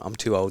 I'm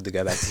too old to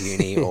go back to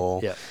uni,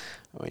 or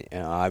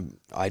I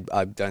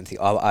don't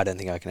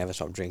think I can ever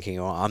stop drinking,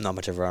 or I'm not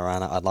much of a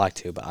runner. I'd like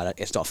to, but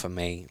it's not for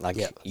me. Like,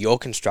 you're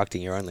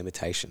constructing your own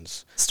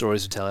limitations.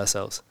 Stories we tell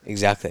ourselves.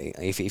 Exactly.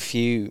 If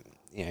you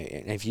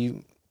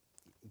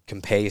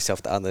compare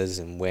yourself to others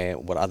and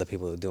what other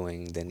people are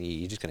doing, then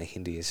you're just going to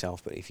hinder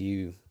yourself. But if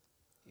you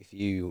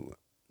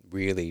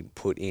really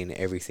put in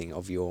everything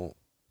of your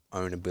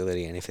own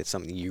ability, and if it's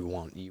something you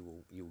want,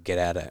 you'll get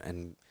at it,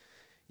 and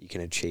you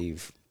can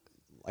achieve.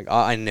 Like,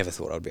 I never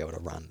thought I'd be able to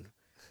run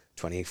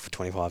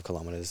 25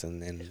 kilometres,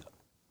 and then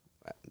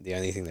the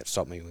only thing that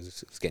stopped me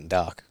was getting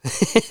dark.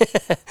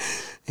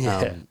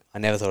 I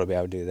never thought I'd be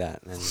able to do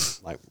that. And,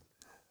 like,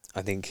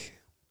 I think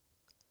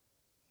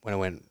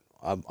when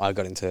I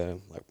got into,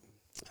 like,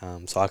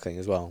 cycling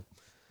as well,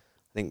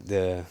 I think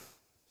the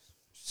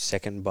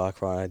second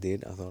bike ride I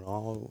did, I thought,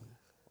 I'll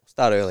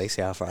start early,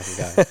 see how far I can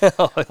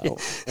go.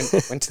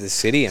 Went to the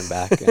city and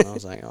back, and I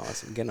was like,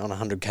 I'm getting on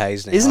 100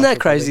 Ks now. Isn't that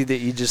crazy that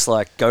you just,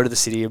 like, go to the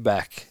city and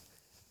back?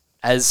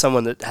 As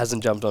someone that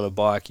hasn't jumped on a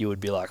bike, you would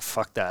be like,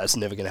 fuck that, it's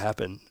never going to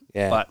happen.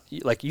 Yeah. But,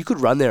 like, you could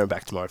run there and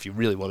back tomorrow if you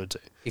really wanted to.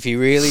 If you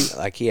really,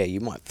 like, you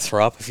might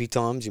throw up a few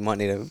times. You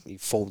might you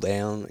fall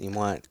down. You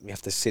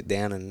have to sit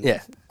down and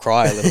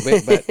cry a little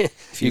bit. But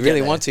if you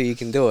really want to, you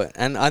can do it.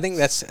 And I think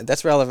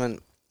that's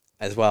relevant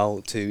as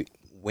well to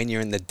when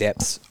you're in the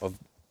depths of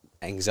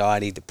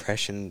anxiety,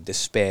 depression,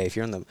 despair.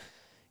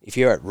 If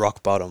you're at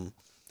rock bottom,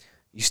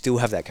 you still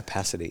have that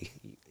capacity.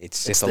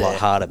 It's just a lot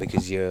harder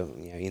because you're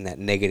in that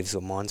negative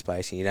sort of mind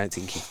space, and you don't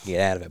think you can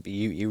get out of it, but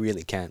you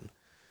really can.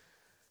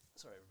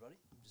 Sorry, everybody,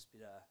 I'm just a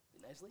bit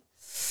nasally.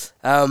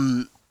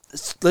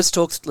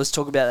 Let's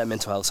talk about that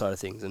mental health side of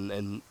things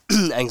and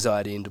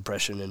anxiety and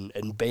depression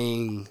and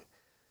being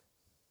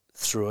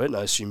through it. And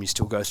I assume you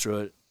still go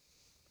through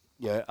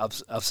it,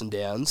 ups and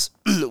downs.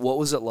 What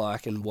was it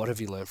like, and what have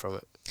you learned from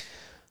it?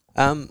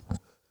 I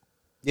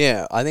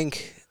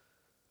think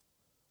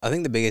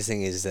the biggest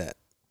thing is that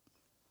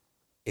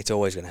it's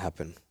always going to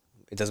happen.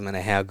 It doesn't matter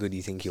how good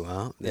you think you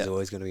are. There's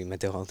always going to be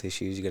mental health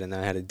issues. You got to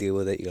know how to deal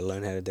with it. You got to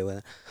learn how to deal with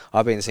it.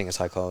 I've been seeing a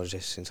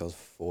psychologist since I was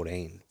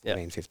 14,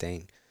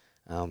 15.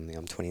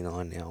 I'm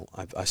 29 now.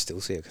 I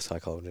still see a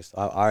psychologist.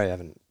 I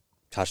haven't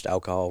touched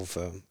alcohol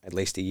for at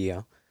least a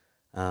year.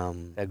 How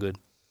good?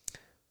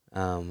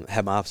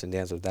 Had my ups and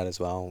downs with that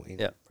as well in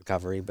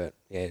recovery, but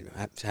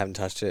haven't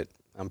touched it.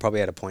 I'm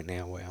probably at a point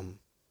now where I'm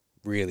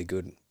really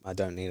good. I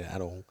don't need it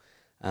at all.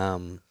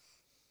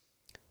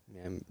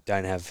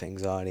 Don't have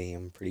anxiety.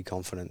 I'm pretty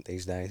confident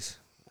these days.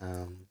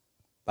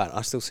 But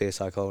I still see a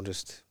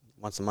psychologist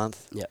once a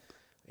month. Yeah.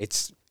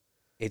 It's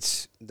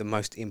the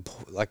most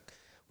important. Like,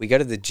 we go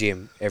to the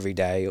gym every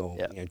day, or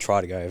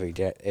try to go every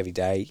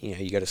day.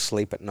 You go to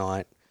sleep at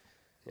night.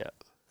 Yeah.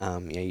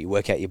 You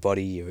work out your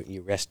body.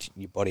 You rest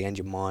your body and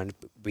your mind.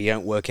 But you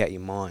don't work out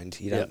your mind.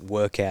 You don't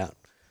work out.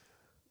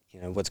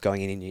 What's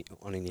going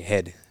on in your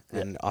head.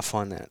 And I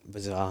find that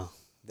bizarre.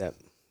 That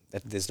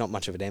there's not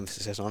much of an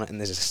emphasis on it, and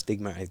there's a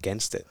stigma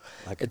against it.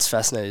 Like, it's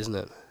fascinating, isn't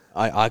it?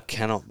 I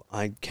cannot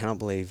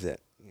believe that.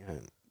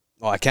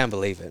 I can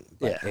believe it,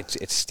 but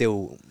it's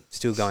still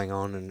going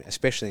on, and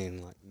especially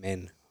in, like,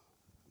 men,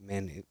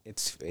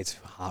 it's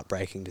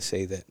heartbreaking to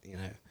see that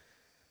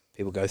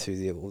people go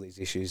through all these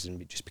issues,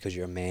 and just because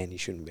you're a man, you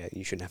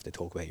shouldn't have to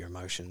talk about your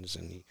emotions,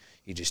 and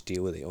you just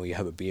deal with it, or you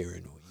have a beer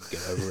and or you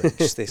get over it.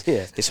 Just this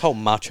this whole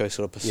macho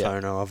sort of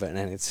persona of it,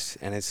 and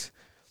it's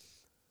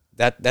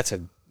that's a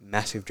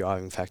massive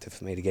driving factor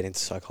for me to get into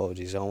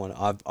psychology.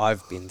 So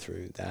I've been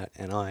through that,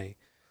 and I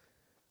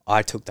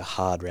took the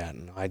hard route,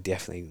 and I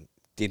definitely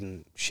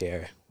didn't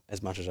share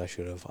as much as I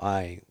should have.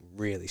 I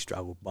really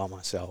struggled by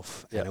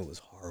myself, and it was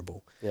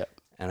horrible. Yeah.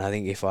 And I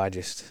think if I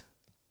just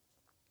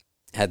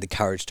had the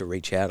courage to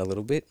reach out a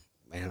little bit,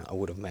 man, I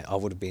would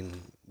have been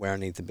where I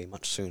need to be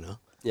much sooner.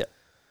 Yeah.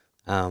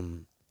 So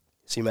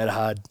you made a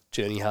hard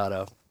journey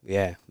harder.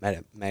 Yeah,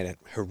 made it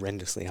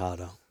horrendously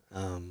harder.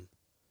 And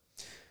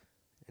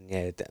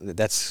yeah,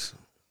 that's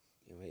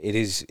it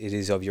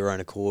is of your own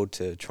accord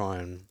to try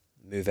and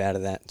move out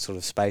of that sort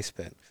of space.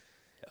 But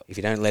if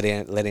you don't let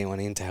anyone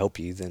in to help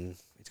you, then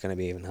it's going to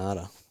be even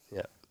harder.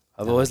 Yeah,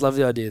 I've always loved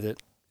the idea that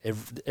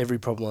every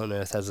problem on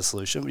earth has a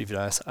solution, but if you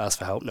don't ask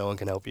for help, no one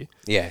can help you.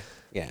 Yeah.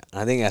 And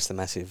I think that's a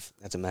massive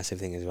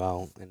thing as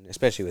well, and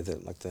especially with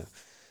the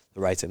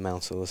rates of male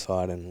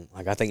suicide, and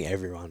like I think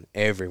everyone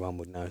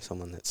would know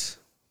someone that's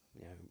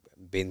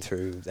been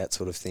through that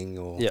sort of thing,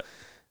 or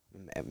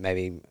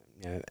maybe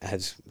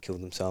has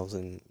killed themselves,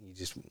 and you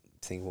just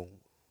think, well,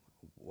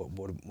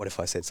 what if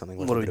I said something?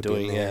 What are we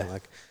doing? Yeah,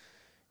 like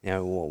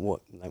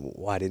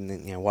why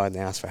didn't why didn't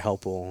they ask for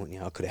help, or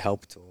I could have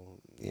helped, or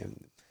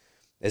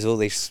there's all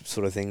these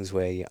sort of things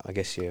where I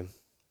guess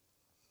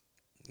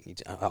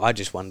I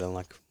just wonder,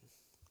 like,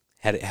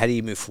 how do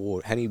you move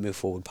forward? How do you move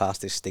forward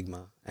past this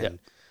stigma? And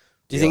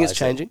do you think it's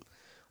changing?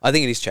 I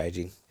think it is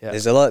changing. Yeah.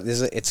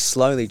 It's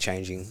slowly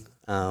changing.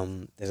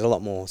 There's a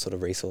lot more sort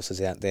of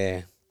resources out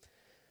there,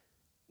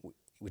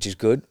 which is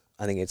good.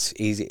 I think it's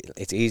easy.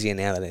 It's easier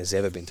now than it's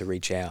ever been to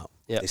reach out.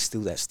 Yeah. There's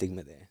still that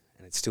stigma there,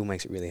 and it still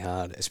makes it really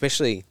hard,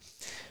 especially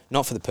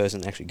not for the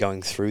person actually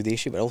going through the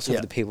issue, but also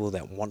for the people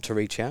that want to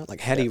reach out. Like,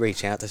 how do you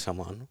reach out to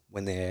someone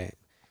when they're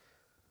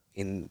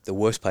in the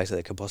worst place that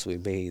they could possibly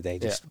be? They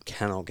just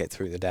cannot get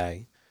through the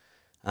day.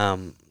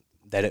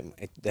 They're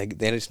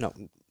just not.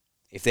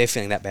 If they're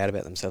feeling that bad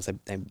about themselves,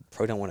 they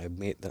probably don't want to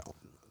admit that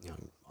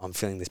I'm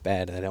feeling this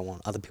bad, and they don't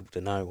want other people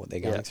to know what they're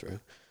going through.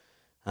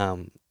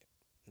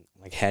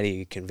 Like, how do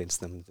you convince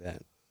them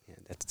that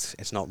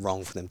it's not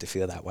wrong for them to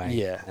feel that way?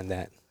 Yeah, and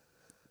that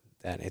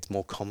it's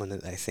more common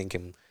than they think,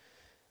 and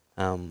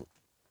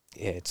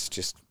it's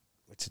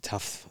a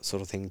tough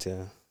sort of thing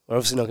to. We're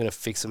obviously not going to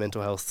fix a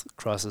mental health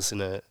crisis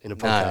in a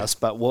podcast,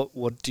 but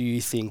what do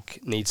you think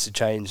needs to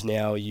change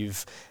now?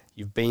 You've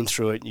been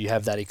through it. You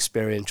have that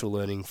experiential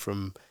learning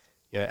from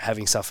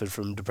having suffered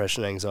from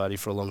depression and anxiety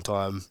for a long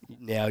time.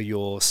 Now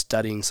you're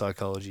studying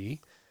psychology,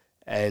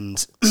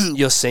 and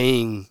you're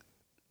seeing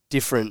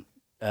different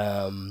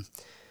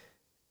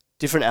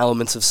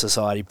elements of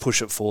society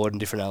push it forward, and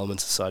different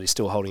elements of society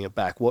still holding it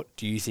back. What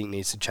do you think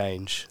needs to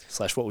change? /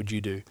 what would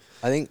you do?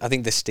 I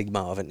think the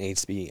stigma of it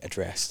needs to be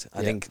addressed.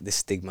 I think the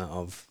stigma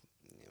of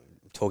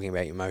talking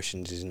about your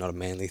emotions is not a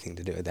manly thing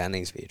to do. That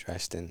needs to be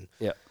addressed, and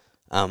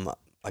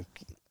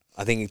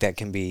I think that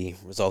can be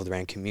resolved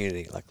around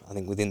community. Like, I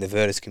think within the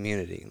Virtus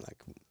community, like,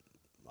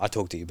 I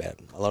talk to you about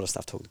a lot of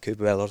stuff, talk to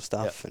Cooper about a lot of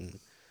stuff, and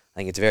I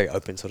think it's a very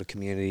open sort of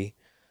community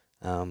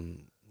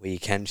where you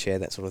can share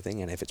that sort of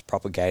thing, and if it's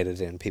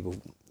propagated and people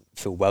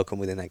feel welcome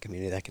within that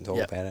community, they can talk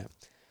about it.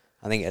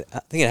 I think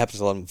it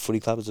happens a lot in footy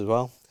clubs as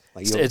well.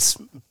 Like, it's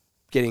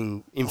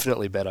getting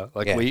infinitely better.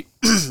 Like,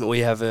 we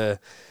have a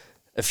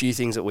few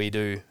things that we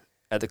do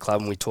at the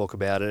club, and we talk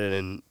about it,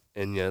 and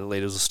the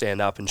leaders will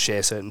stand up and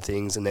share certain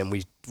things, and then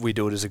we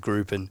do it as a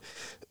group. And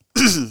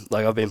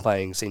like, I've been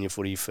playing senior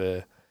footy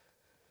for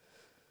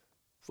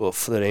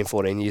 13,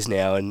 14 years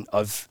now, and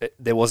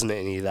there wasn't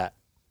any of that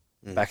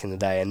back in the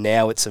day, and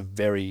now it's a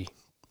very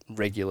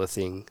regular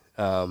thing,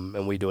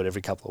 and we do it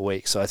every couple of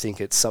weeks. So I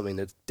think it's something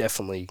that's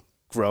definitely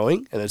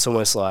growing, and it's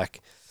almost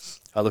like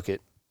I look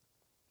at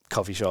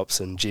coffee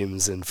shops and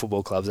gyms and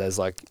football clubs as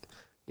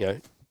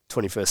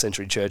 21st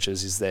century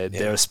churches. Is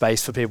they're a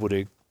space for people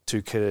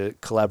to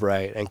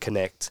collaborate and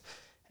connect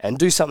and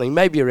do something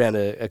maybe around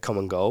a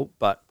common goal,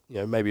 but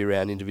maybe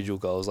around individual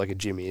goals like a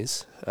gym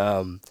is.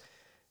 And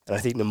I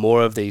think the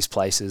more of these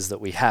places that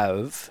we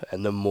have,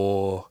 and the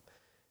more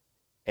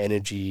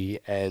energy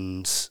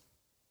and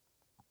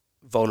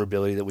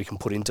vulnerability that we can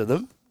put into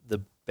them,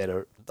 the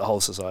better the whole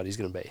society is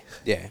going to be.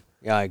 Yeah,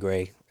 I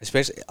agree.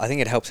 Especially, I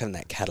think it helps having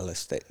that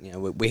catalyst that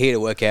we're here to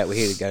work out, we're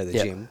here to go to the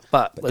gym.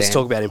 But let's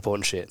talk about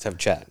important shit. Let's have a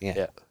chat.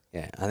 Yeah.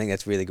 I think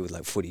that's really good with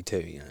like footy too.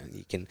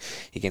 You can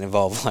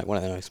involve like one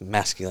of the most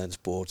masculine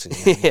sports,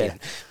 and you can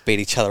beat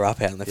each other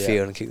up out in the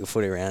field and kick the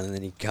footy around, and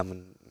then you come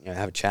and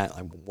have a chat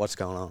like what's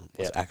going on,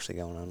 what's actually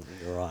going on.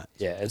 You're right.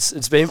 Yeah,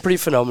 it's been pretty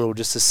phenomenal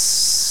just to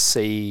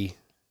see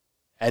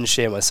and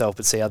share myself,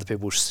 but see other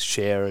people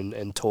share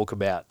and talk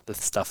about the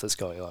stuff that's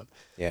going on.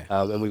 Yeah.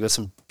 And we've got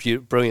some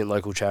brilliant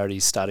local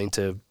charities starting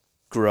to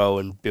grow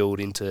and build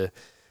into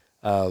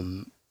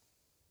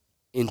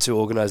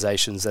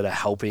organisations that are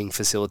helping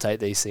facilitate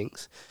these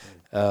things.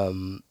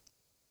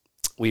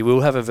 We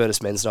will have a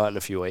Virtus Men's Night in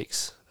a few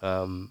weeks.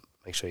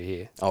 make sure you're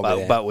here. I'll be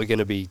there. But we're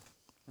gonna be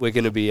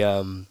be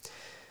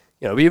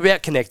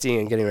about connecting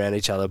and getting around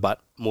each other,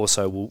 but more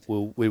so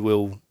we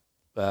will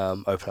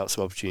open up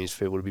some opportunities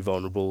for people to be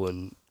vulnerable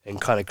and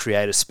kind of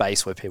create a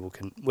space where people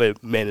can, where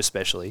men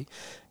especially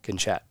can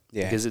chat.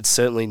 Yeah. Because it's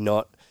certainly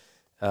not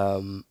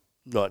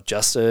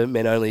just a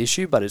men only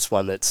issue, but it's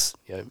one that's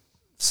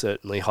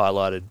certainly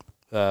highlighted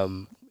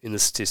in the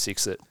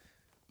statistics that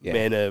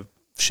men are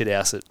shit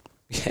house at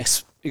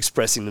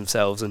expressing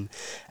themselves and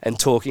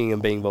talking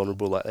and being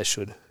vulnerable like they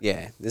should.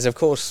 Yeah, there's of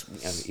course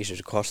issues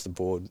across the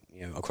board,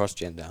 across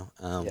gender.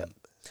 But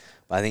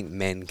I think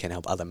men can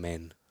help other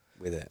men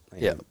with it.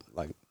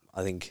 Like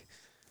I think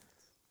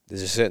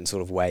there's a certain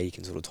sort of way you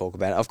can sort of talk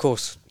about it. Of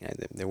course,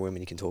 there are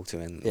women you can talk to,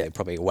 and they're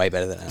probably way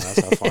better than us.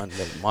 I find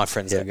that my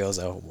friends, the girls,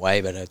 are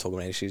way better at talking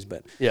about issues.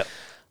 But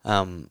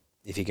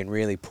if you can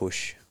really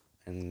push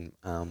and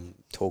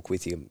talk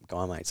with your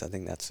guy mates, I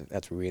think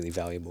that's really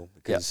valuable,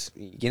 because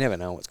you never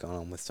know what's going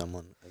on with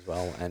someone as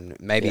well. And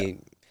maybe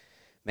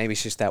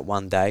it's just that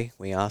one day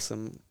we ask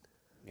them,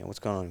 what's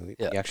going on?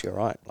 You actually all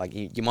right? Like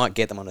you might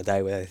get them on a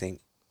day where they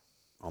think,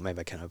 oh,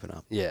 maybe I can open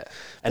up. Yeah,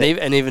 and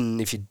even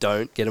if you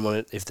don't get them on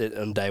it, if they're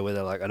on a day where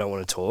they're like, I don't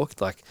want to talk,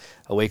 like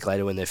a week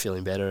later when they're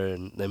feeling better,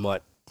 and they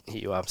might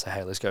hit you up and say,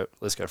 hey, let's go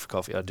for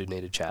coffee. I do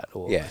need a chat.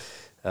 Or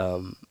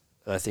and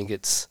I think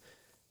it's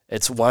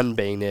one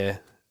being there,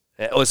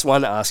 or it's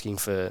one asking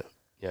for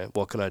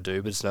what can I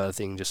do, but it's another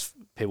thing just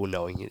people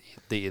knowing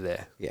that you're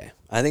there. Yeah,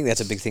 I think that's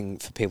a big thing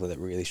for people that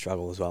really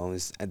struggle as well,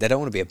 is they don't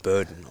want to be a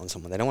burden on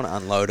someone. They don't want to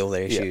unload all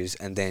their issues,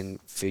 and then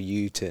for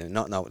you to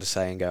not know what to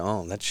say and go,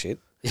 oh, that's shit.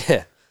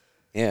 Yeah.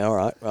 Yeah, all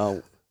right. Well,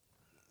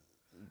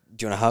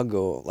 do you want a hug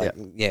or like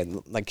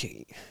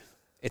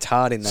it's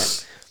hard in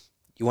that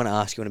you want to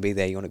ask, you want to be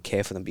there, you want to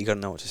care for them, but you got to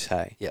know what to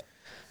say. Yeah.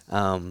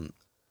 And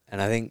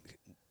I think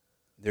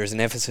there is an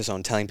emphasis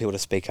on telling people to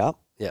speak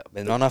up. Yeah.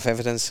 There's not enough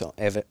evidence.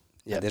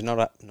 There's not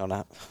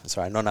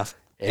enough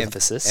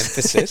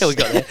emphasis. We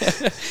got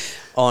there.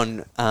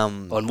 on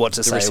what to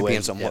the say.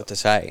 Recipients on what to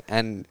say.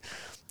 And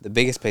the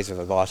biggest piece of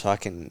advice I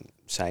can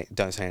say: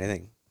 don't say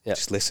anything. Yep.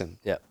 Just listen.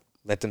 Yeah.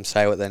 Let them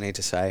say what they need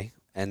to say,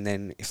 and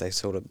then if they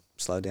sort of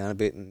slow down a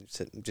bit and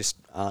just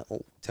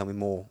tell me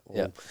more,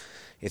 or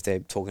if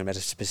they're talking about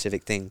a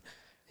specific thing,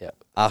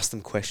 ask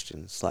them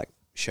questions, like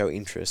show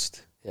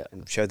interest,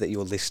 and show that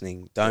you're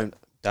listening.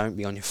 Don't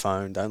be on your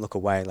phone. Don't look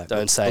away. Like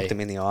don't say. Look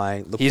them in the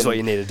eye. Here's what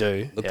you need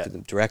to do. Look at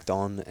them direct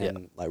on,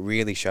 and like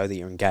really show that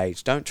you're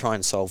engaged. Don't try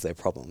and solve their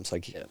problems.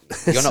 Like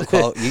you're not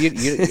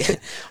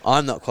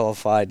I'm not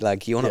qualified.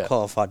 Like you're not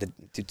qualified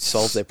to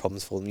solve their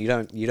problems for them. You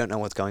don't know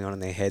what's going on in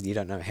their head. You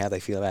don't know how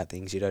they feel about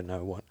things. You don't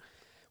know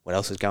what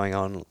else is going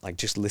on. Like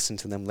just listen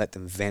to them. Let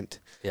them vent.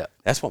 Yeah,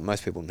 that's what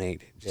most people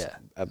need.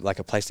 Like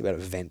a place to be able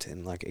to vent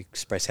and like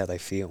express how they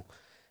feel,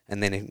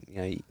 and then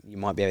you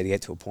might be able to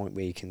get to a point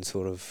where you can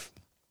sort of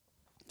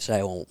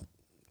say, well,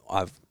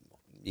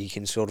 you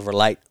can sort of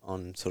relate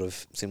on sort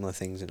of similar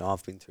things, and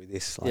I've been through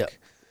this,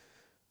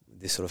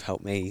 this sort of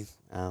helped me.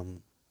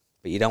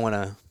 But you don't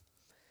want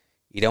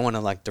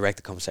to like direct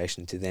the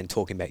conversation to then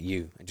talking about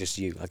you and just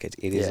you. Like it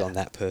is on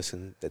that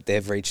person that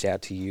they've reached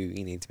out to you.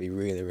 You need to be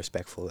really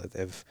respectful that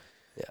they've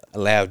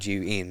allowed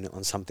you in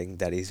on something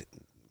that is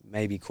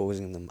maybe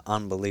causing them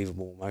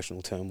unbelievable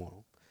emotional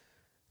turmoil.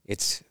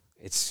 It's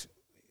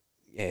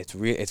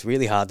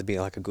really hard to be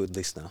like a good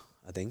listener,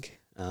 I think.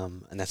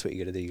 And that's what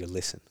you got to do. You got to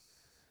listen.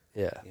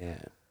 Yeah.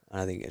 And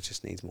I think it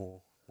just needs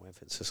more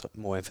emphasis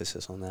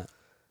on that.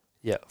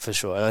 Yeah, for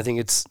sure. And I think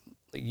it's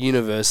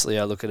universally,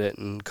 I look at it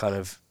and kind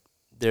of,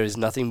 there is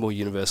nothing more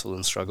universal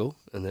than struggle,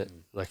 and that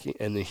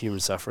and the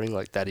human suffering.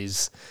 Like that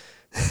is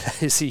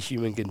a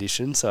human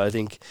condition. So I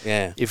think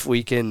if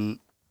we can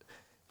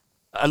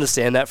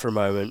understand that for a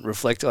moment,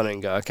 reflect on it,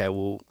 and go, okay,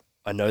 well,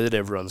 I know that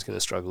everyone's going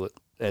to struggle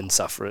and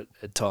suffer it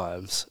at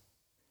times.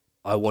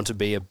 I want to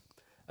be a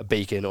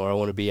beacon, or I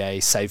want to be a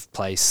safe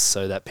place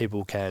so that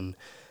people can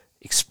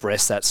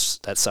express that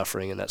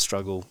suffering and that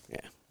struggle.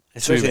 Yeah,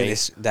 especially in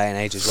this day and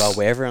age as well,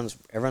 where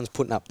everyone's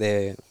putting up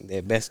their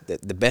best,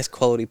 the best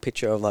quality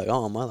picture of like,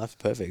 oh, my life's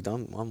perfect,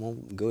 I'm all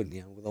good,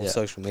 with all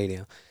social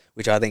media,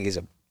 which I think is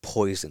a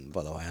poison.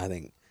 By the way, I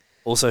think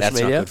all social that's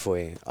media not good for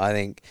you. I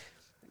think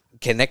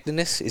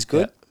connectedness is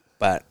good,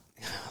 but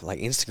like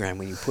Instagram,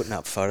 when you're putting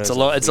up photos,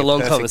 it's a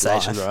long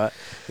conversation, right?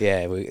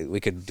 Yeah, we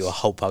could do a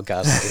whole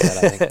podcast on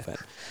that, I think, but.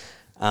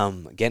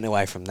 Getting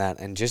away from that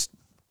and just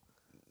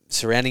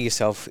surrounding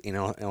yourself in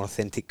an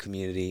authentic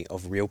community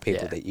of real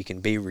people that you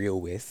can be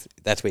real with.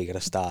 That's where you got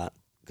to start.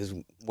 Because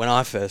when I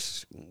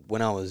was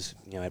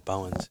at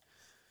Bowen's,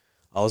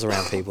 I was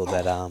around people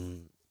that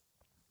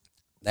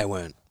they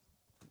weren't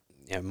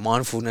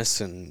mindfulness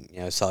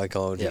and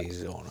psychology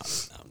is I'm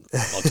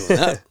not doing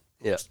that.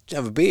 Just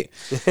have a beer.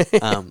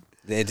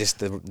 They're just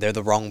they're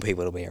the wrong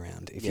people to be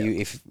around.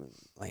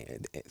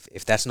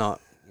 If that's not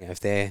if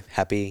they're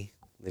happy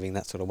living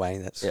that sort of way,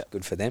 that's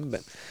good for them,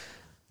 but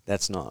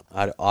that's not.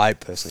 I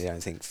personally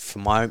don't think for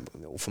my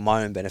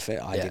own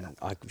benefit,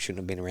 I shouldn't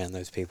have been around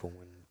those people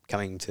when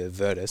coming to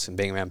Virtus and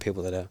being around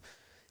people that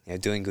are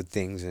doing good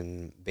things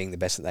and being the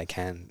best that they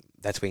can.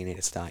 that's where you need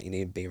to start. You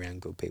need to be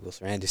around good people,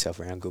 surround yourself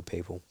around good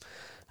people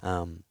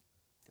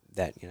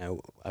that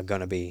are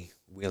going to be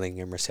willing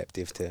and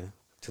receptive to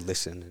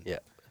listen. And Yeah,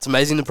 it's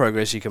amazing the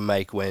progress you can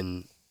make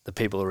when the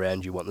people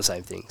around you want the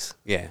same things.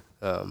 Yeah,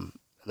 and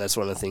that's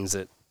one of the things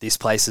that this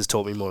place has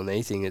taught me more than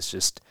anything. It's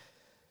just,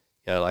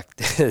 like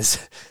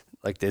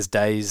there's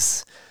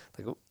days,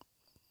 like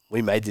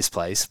we made this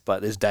place,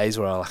 but there's days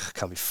where I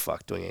can't be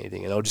fucked doing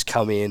anything, and I'll just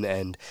come in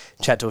and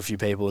chat to a few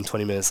people, and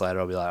 20 minutes later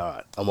I'll be like, all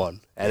right, I'm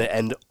on.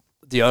 And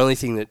the only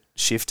thing that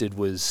shifted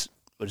was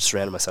I just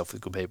surrounded myself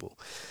with good people.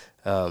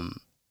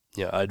 I'm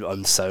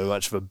so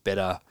much of a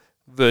better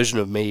version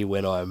of me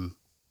when I'm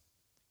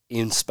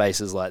in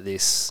spaces like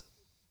this,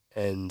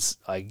 and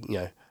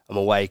I'm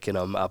awake and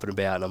I'm up and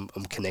about and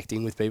I'm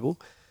connecting with people.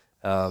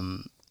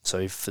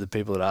 So for the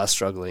people that are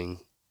struggling,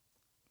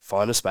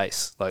 find a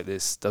space like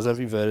this. Doesn't have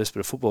to be Virtus,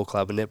 but a football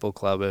club, a netball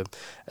club, a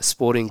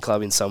sporting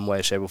club in some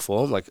way, shape or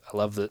form. Like, I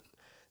love that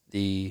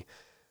the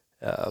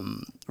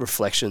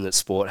reflection that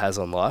sport has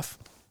on life.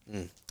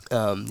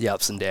 The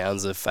ups and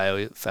downs, the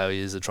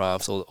failures, the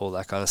triumphs, all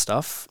that kind of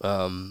stuff.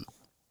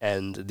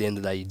 And at the end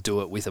of the day, you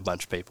do it with a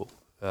bunch of people.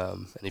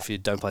 And if you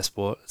don't play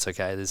sport, it's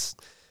okay. There's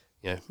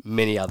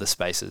many other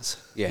spaces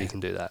where you can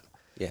do that.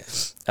 Yeah.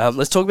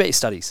 Let's talk about your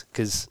studies,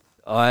 because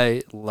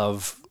I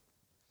love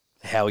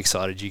how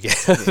excited you get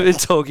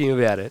talking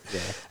about it.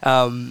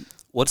 Yeah.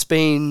 What's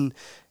been,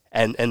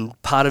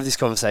 and part of this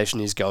conversation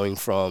is going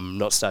from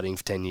not studying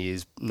for 10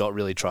 years, not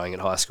really trying at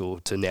high school,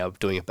 to now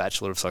doing a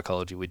Bachelor of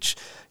Psychology, which,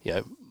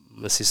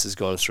 my sister's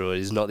gone through. It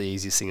is not the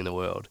easiest thing in the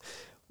world.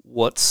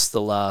 What's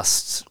the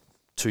last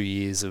 2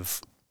 years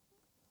of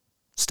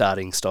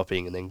starting,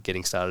 stopping, and then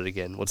getting started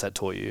again? What's that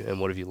taught you, and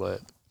what have you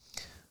learnt?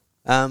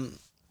 So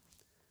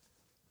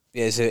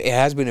it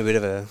has been a bit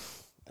of a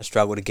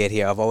struggle to get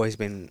here. I've always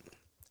been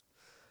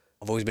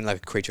like a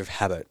creature of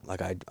habit.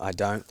 Like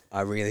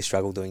I really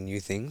struggle doing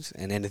new things,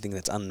 and anything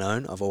that's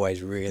unknown, I've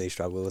always really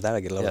struggled with that. I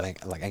get a lot of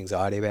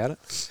anxiety about it.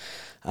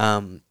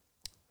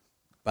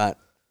 But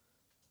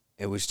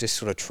it was just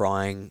sort of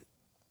trying.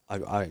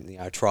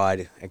 I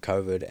tried at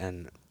COVID,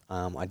 and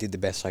I did the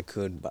best I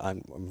could, but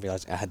I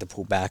realised I had to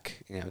pull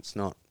back. I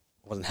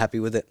wasn't happy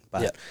with it,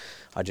 but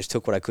I just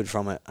took what I could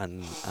from it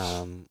and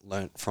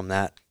learnt from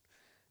that,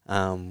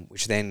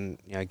 which then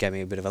gave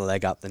me a bit of a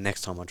leg up the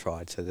next time I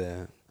tried. So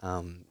the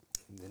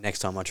next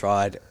time I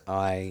tried,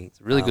 it's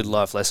a really good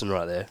life lesson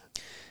right there.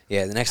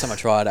 Yeah, the next time I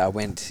tried, I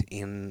went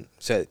in.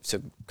 So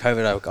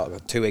COVID, I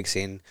got 2 weeks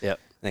in. Yep.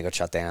 And then got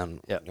shut down.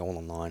 Yep. All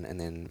online. And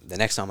then the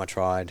next time I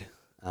tried,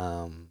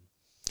 I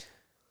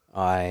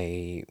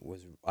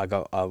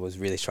was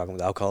really struggling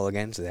with alcohol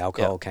again. So the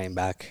alcohol came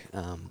back.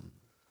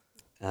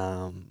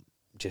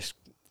 Just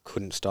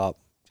couldn't stop.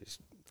 Just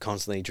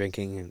constantly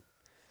drinking, and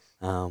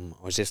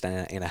I was just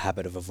in a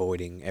habit of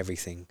avoiding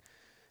everything.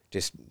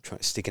 Just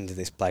sticking to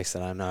this place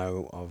that I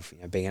know of,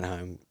 being at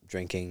home,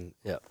 drinking,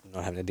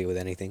 not having to deal with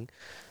anything.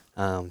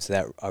 So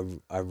that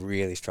I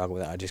really struggled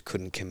with that. I just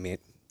couldn't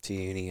commit to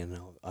uni, and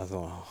I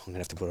thought, I'm gonna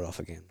have to put it off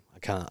again.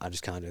 I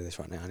just can't do this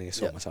right now. I need to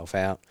sort myself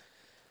out.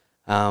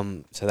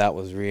 So that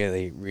was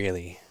really,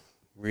 really,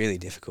 really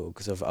difficult,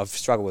 because I've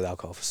struggled with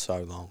alcohol for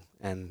so long,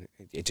 and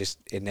it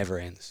never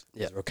ends.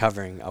 As a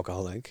recovering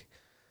alcoholic,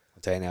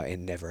 I'll tell you now, it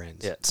never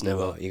ends. Yeah, it's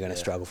never. You're gonna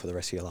struggle for the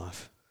rest of your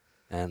life.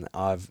 And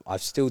I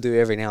still do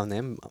every now and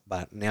then,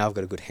 but now I've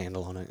got a good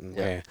handle on it, and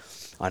where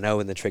I know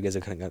when the triggers are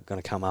going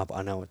to come up,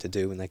 I know what to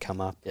do when they come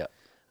up. Yeah.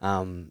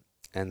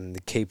 And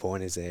the key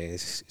point is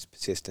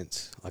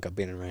persistence. Like, I've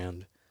been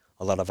around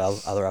a lot of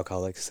other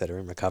alcoholics that are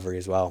in recovery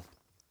as well,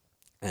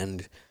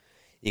 and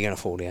you're going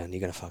to fall down,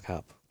 you're going to fuck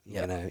up,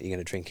 you're going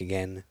to drink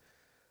again.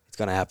 It's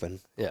going to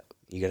happen. Yeah.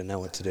 You got to know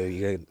what to do.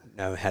 You got to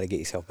know how to get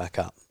yourself back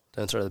up.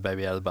 Don't throw the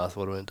baby out of the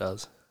bathwater when it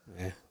does.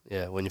 Yeah.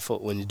 Yeah. When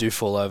you do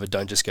fall over,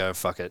 don't just go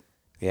fuck it.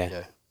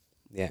 Yeah.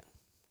 Yeah.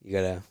 You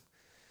got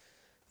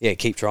to,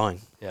 keep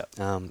trying. Yeah.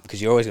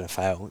 Because you're always going to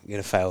fail. You're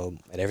going to fail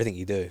at everything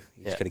you do.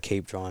 You just got to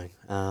keep trying.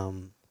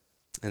 And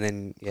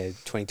then,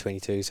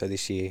 2022, so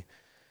this year,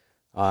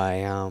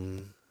 so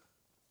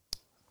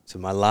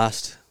my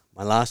last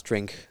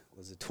drink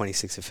was the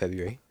 26th of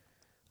February,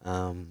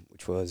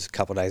 which was a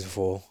couple of days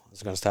before I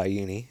was going to start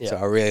uni. Yeah. So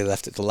I really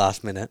left it to the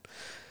last minute.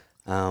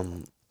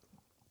 But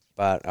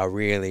I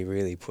really,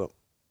 really put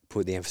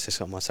the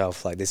emphasis on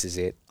myself. Like, this is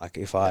it. Like,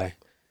 if I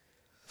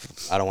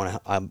don't want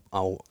to, I'm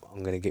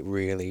going to get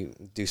really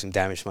do some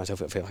damage to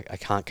myself. I feel like I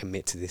can't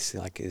commit to this.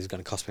 Like, it's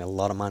going to cost me a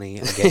lot of money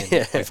again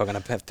if I'm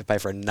going to have to pay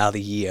for another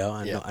year.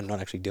 I'm not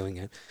actually doing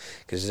it,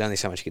 because there's only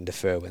so much you can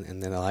defer. And then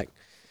they're like,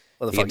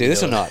 you can do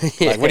this or not?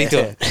 Like, what are you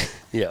doing?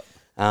 Yeah.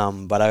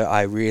 But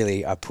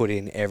I put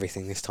in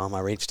everything this time.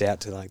 I reached out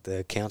to like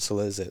the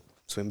counsellors at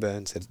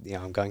Swinburne, said,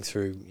 I'm going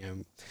through,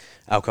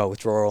 alcohol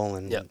withdrawal,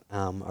 and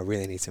I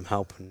really need some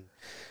help. And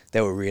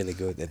they were really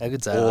good.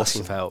 They're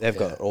awesome. For help. They've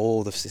got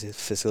all the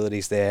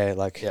facilities there.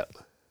 Like,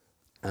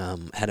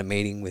 had a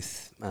meeting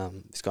with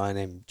this guy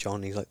named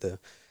John. He's like the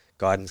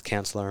guidance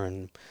counsellor,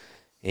 and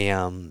he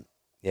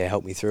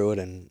helped me through it,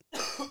 and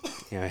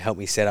helped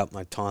me set up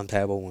my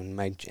timetable, and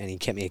he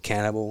kept me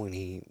accountable, and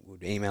he would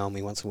would email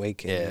me once a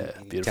week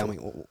and he'd tell me,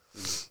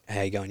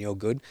 how you going, you're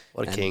good.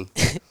 What a king.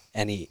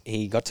 And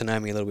he got to know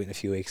me a little bit in a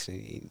few weeks. And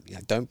he,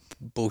 don't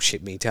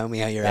bullshit me. Tell me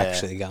how you're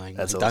actually going.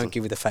 That's awesome. awesome. Don't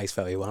give me the face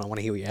value. I want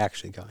to hear what you're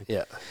actually going.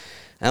 Yeah.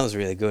 And that was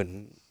really good.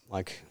 And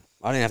like,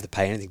 I didn't have to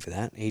pay anything for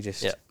that. He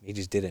just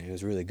did it. It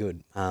was really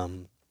good.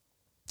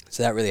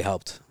 So that really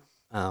helped.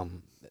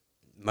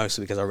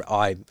 Mostly because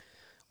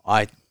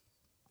I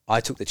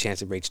took the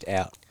chance and reached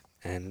out,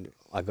 and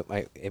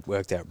it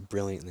worked out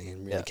brilliantly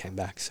and really came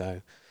back.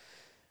 So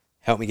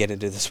helped me get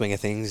into the swing of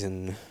things,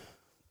 and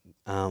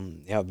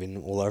I've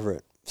been all over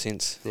it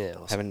since. Yeah,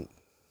 awesome.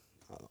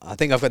 I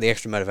think I've got the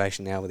extra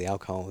motivation now with the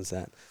alcohol, is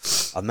that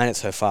I've made it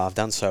so far. I've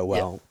done so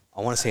well. Yep.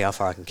 I want to see how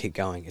far I can keep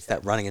going. It's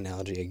that running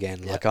analogy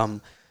again. Yep. Like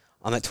I'm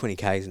at 20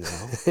 Ks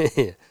now.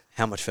 Yeah.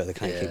 How much further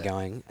can I keep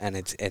going? And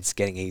it's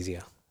getting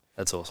easier.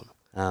 That's awesome.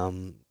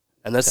 And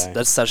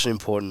that's such an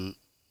important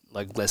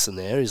lesson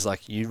there, is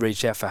like you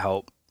reached out for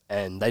help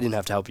and they didn't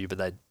have to help you,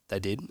 but they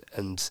did.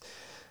 And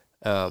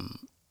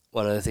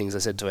one of the things I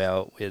said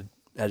to we had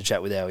a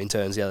chat with our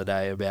interns the other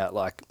day about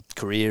like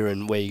career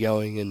and where you're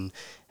going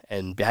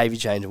and behaviour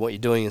change and what you're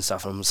doing and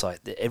stuff. And I'm just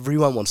like,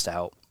 everyone wants to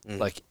help.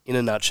 Like in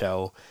a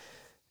nutshell,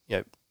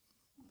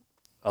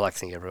 I like to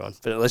think everyone,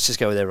 but let's just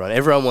go with everyone.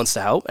 Everyone wants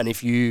to help, and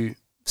if you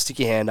stick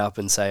your hand up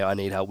and say, I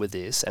need help with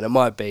this, and it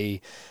might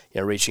be,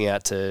 reaching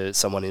out to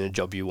someone in a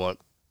job you want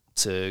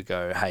to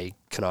go, hey,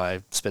 can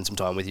I spend some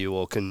time with you,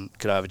 or can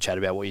I have a chat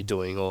about what you're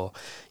doing, or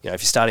if you're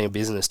starting a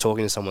business,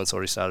 talking to someone that's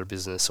already started a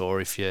business,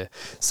 or if you're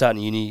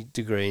starting a uni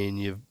degree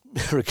and you're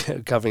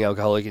recovering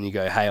alcoholic and you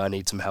go, hey, I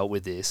need some help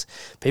with this.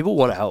 People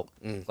want to help.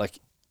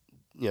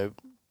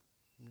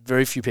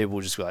 Very few people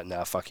will just be like,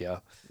 nah, fuck yeah.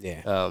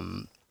 Yeah.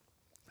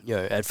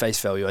 At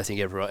face value, I think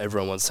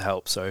everyone wants to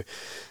help. So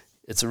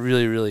it's a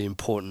really, really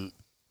important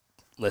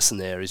lesson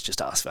there, is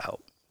just ask for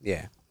help.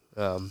 Yeah.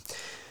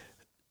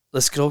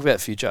 Let's talk about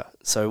future.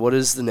 So what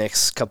does the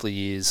next couple of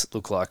years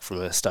look like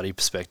from a study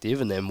perspective,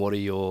 and then what are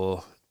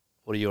your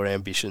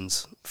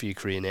ambitions for your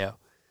career now?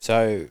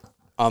 So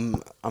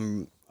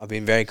I've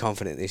been very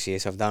confident this year.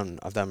 So I've done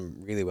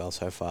really well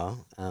so far.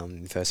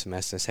 First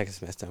semester, second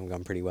semester, I'm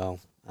going pretty well.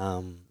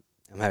 I'm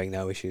having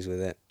no issues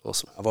with it.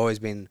 Awesome. I've always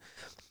been,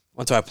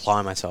 once I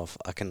apply myself,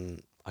 I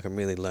can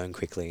really learn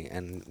quickly,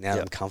 and now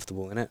that I'm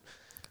comfortable in it,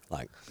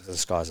 like the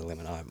sky's the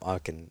limit.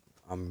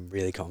 I'm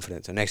really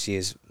confident. So next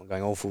year's I'm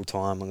going all full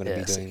time. I'm going to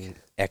be doing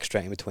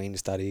extra in between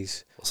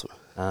studies. Awesome.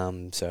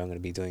 So I'm going to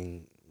be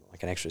doing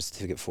like an extra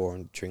certificate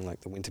during like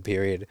the winter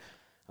period.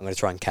 I'm going to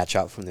try and catch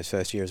up from this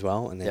first year as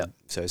well, and then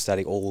so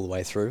study all the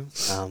way through,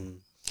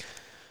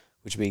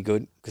 which would be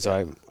good because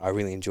I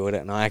really enjoyed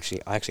it, and I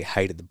actually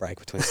hated the break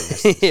between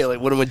semesters. Yeah,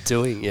 like what am I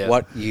doing? Yeah.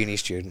 What uni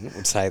student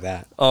would say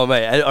that? Oh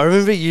mate, I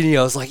remember uni.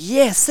 I was like,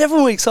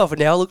 7 weeks off, and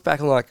now I look back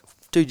and I'm like,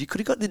 dude, you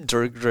could have got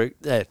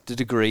the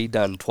degree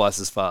done twice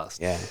as fast.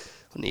 Yeah.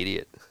 What an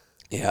idiot.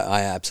 Yeah,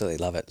 I absolutely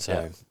love it.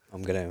 So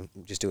I'm going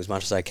to just do as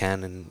much as I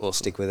can and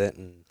stick with it.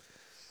 And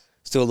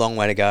still a long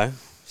way to go.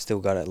 Still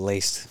got at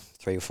least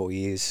 3 or 4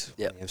 years.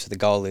 Yep. So the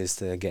goal is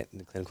to get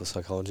into clinical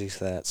psychology.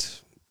 So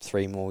that's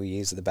 3 more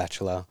years of the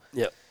bachelor.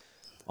 Yep.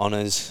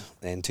 Honours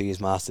and 2 years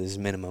masters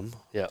minimum.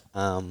 Yep.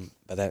 But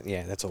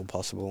that's all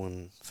possible.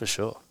 And for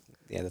sure.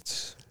 Yeah,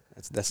 that's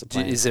the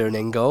plan. Is there an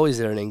end goal? Is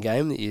there an end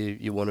game that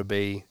you want to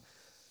be?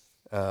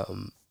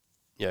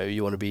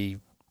 You want to be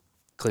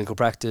clinical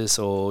practice,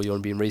 or you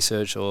want to be in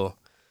research, or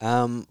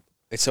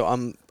it's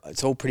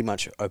all pretty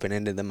much open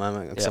ended at the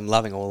moment because I'm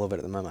loving all of it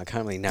at the moment. I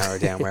can't really narrow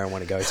down where I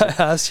want to go to. I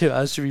asked you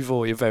before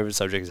what your favourite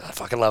subject is. I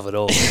fucking love it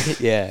all.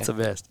 Yeah, it's the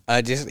best.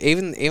 Just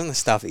even the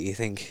stuff that you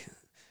think,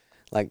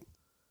 like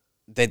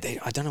they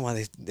I don't know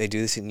why they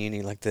do this in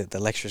uni, like the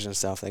lectures and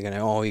stuff. They're going,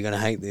 oh, you're going to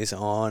hate this.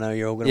 Oh no,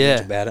 you're all going to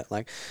bitch about it.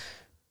 Like,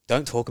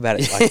 don't talk about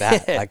it like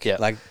that.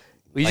 Like.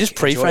 Well, you just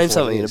pre-frame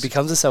something and it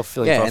becomes a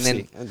self-fulfilling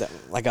prophecy. And then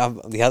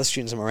the other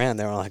students I'm around,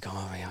 they're all like,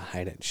 oh, yeah, I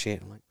hate it.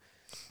 Shit. I'm like,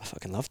 I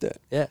fucking loved it.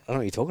 Yeah. I don't know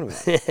what you're talking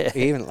about.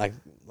 Even like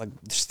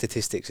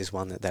statistics is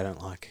one that they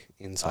don't like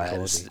in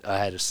psychology.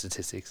 I hated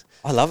statistics.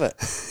 I love it.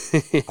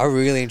 I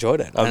really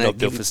enjoed it. I'm not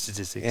built for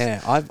statistics.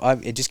 Yeah.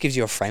 It just gives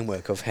you a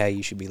framework of how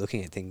you should be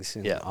looking at things.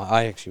 And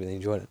I actually really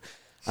enjoyed it.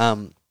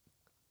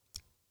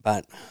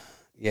 But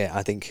yeah,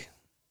 I think,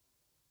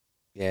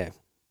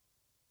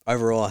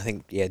 overall, I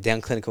think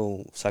down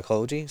clinical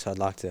psychology. So I'd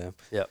like to,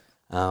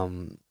 help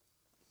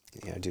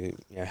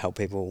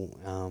people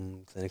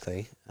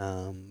clinically.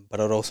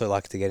 But I'd also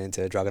like to get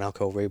into drug and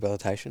alcohol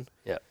rehabilitation.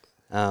 Yeah.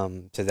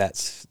 So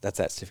that's that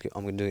certificate.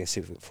 I'm doing a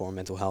certificate for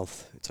mental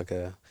health. It's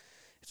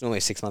normally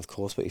a 6-month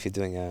course, but if you're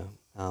doing a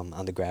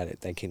undergrad,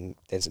 they can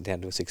condense it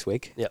down to a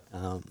 6-week. Yeah.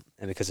 And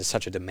because there's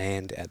such a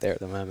demand out there at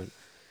the moment,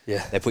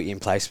 they put you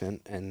in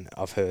placement, and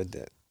I've heard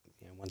that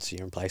once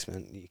you're in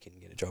placement, you can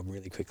get a job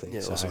really quickly.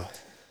 Yeah, so awesome.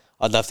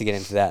 I'd love to get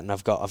into that, and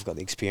I've got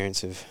the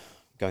experience of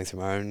going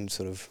through my own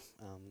sort of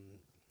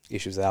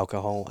issues with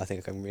alcohol. I think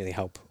I can really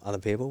help other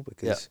people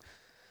because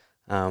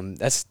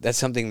that's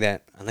something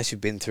that unless you've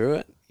been through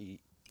it,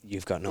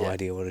 you've got no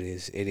idea what it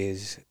is. It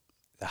is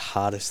the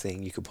hardest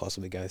thing you could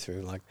possibly go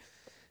through. Like,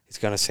 it's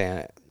going to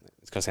sound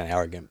it's gonna sound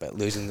arrogant, but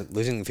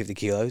losing 50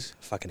 kilos,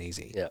 fucking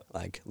easy. Yeah.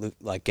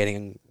 Like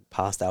getting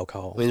past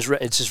alcohol. I mean,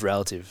 it's just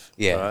relative.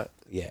 Yeah, Right?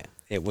 yeah.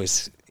 It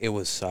was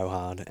so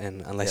hard,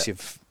 and unless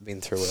you've been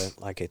through it,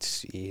 like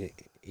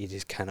you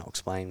just cannot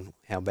explain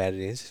how bad it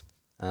is.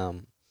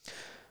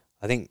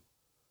 I think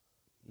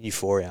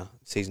Euphoria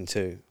season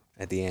 2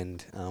 at the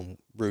end,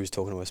 Rue's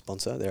talking to a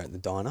sponsor. They're at the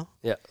diner.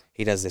 Yeah.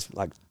 He does this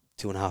like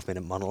 2.5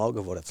 minute monologue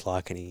of what it's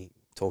like, and he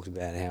talks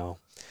about how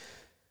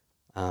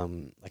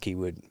like he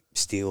would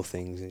steal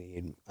things,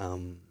 and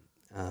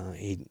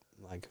he'd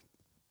like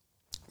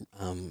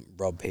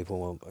rob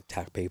people or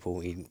attack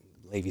people. He'd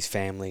leave his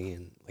family,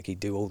 and like he'd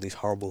do all these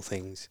horrible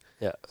things.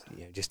 Yeah.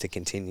 Just to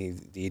continue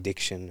the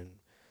addiction,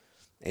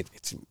 and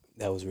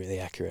that was really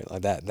accurate.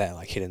 Like that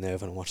like hit a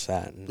nerve when I watched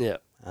that. And, Yeah.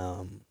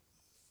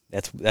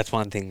 that's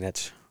one thing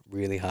that's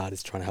really hard,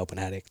 is trying to help an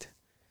addict,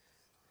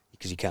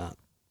 because you can't.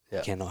 Yeah.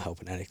 You cannot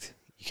help an addict.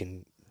 You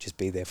can just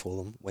be there for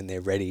them when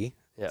they're ready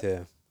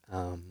to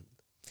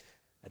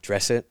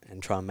address it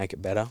and try and make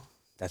it better.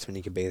 That's when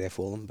you can be there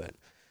for them. But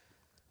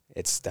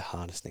it's the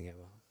hardest thing ever.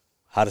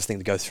 Hardest thing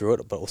to go through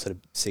it, but also to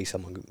see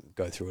someone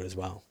go through it as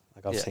well.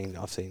 Like I've seen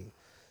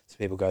some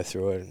people go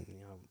through it, and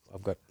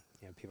I've got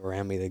people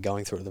around me that are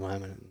going through it at the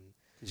moment.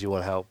 Because you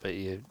want help, but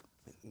you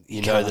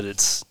know that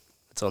it's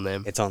on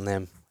them. It's on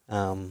them.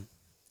 And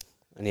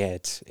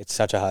it's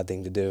such a hard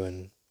thing to do,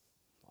 and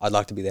I'd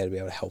like to be there to be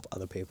able to help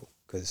other people,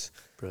 because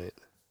Brilliant.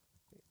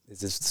 there's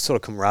this sort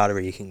of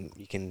camaraderie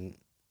you can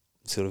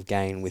sort of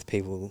gain with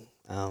people.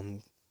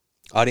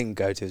 I didn't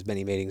go to as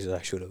many meetings as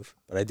I should have,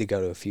 but I did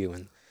go to a few,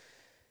 and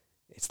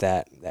it's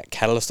that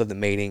catalyst of the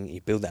meeting.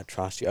 You build that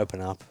trust, you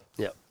open up.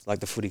 Yeah. It's like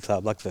the footy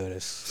club, like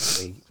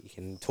Virtus. You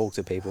can talk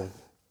to people,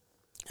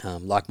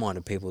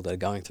 like-minded people that are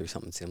going through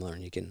something similar,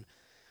 and you can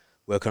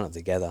work on it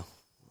together.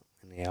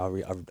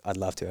 And I'd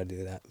love to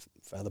do that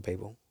for other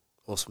people.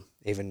 Awesome.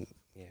 Even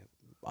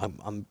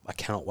I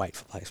cannot wait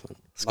for placement.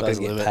 I'm Sky's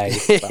not the going to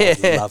limit. get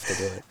paid, but I'd love to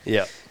do it.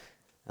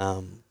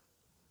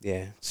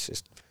 Yeah. It's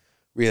just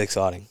really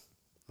exciting.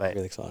 Mate,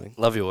 really exciting.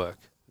 love your work.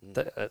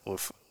 We're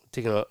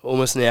taking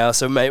almost an hour,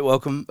 so mate,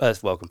 welcome.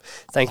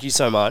 Thank you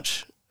so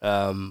much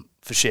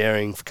for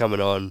sharing, for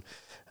coming on.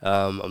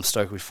 I'm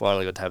stoked we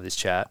finally got to have this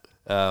chat.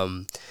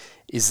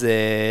 Is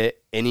there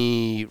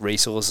any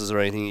resources or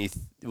anything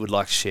you would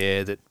like to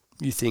share that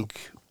you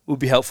think would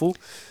be helpful?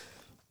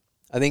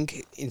 I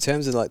think in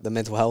terms of like the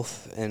mental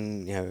health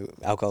and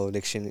alcohol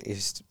addiction,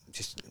 is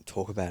just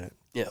talk about it.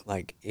 Yeah.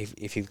 Like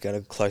if you've got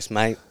a close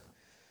mate,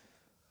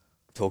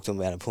 talk to them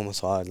about it, pull them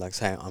aside, like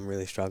say, I'm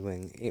really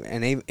struggling.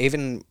 And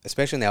even,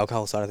 especially on the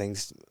alcohol side of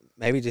things,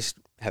 maybe just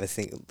have a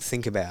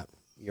think about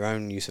your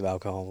own use of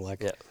alcohol.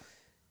 Like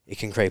it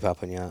can creep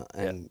up on you,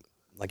 and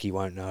like you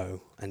won't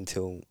know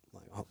until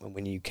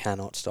when you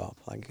cannot stop.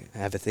 Like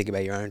have a think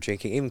about your own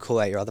drinking. Even call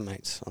out your other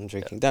mates on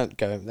drinking. Don't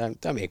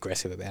be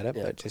aggressive about it,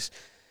 but just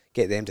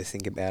get them to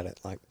think about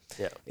it. Like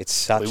it's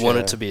such. We want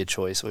it to be a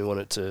choice. We want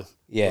it to.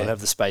 Yeah. We want to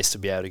have the space to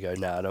be able to go.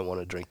 No, I don't want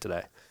to drink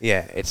today.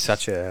 Yeah, it's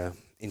such a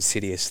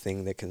insidious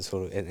thing that can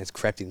sort of, and it's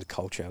crept into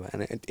culture,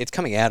 and it's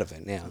coming out of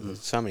it now.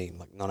 There's so many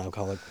like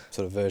non-alcoholic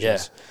sort of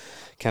versions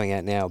coming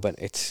out now, but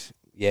it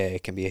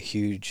can be a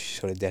huge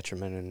sort of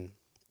detriment, and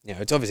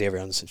it's obviously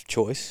everyone's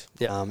choice.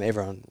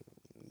 Everyone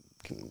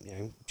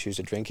can choose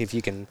to drink if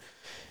you can.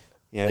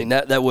 I think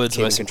that word's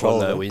most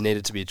important though. It. We need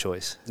it to be a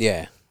choice.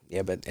 Yeah,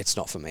 but it's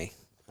not for me.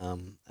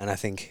 And I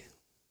think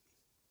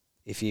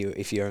if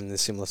you're in the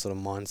similar sort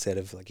of mindset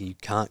of like you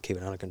can't keep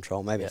it under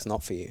control, maybe it's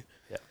not for you.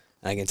 Yeah.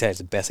 And I can tell you it's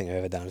the best thing I've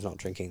ever done is not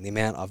drinking. The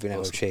amount I've been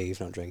able to achieve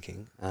not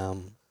drinking.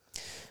 And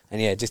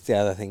just the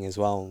other thing as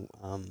well,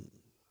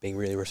 being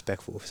really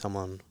respectful if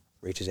someone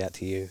reaches out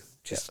to you.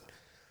 Just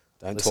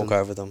don't talk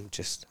over them.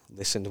 Just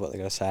listen to what they're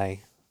going to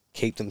say.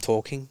 Keep them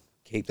talking.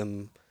 Keep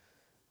them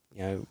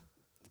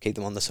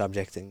on the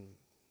subject, and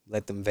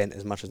let them vent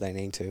as much as they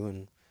need to.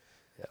 And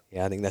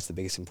I think that's the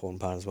biggest important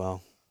part as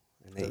well.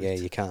 And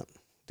you can't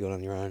do it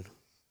on your own.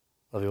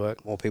 Love your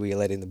work. More people you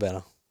let in, the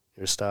better.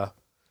 You're a star.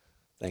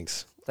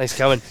 Thanks. Thanks for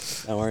coming.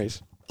 No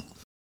worries.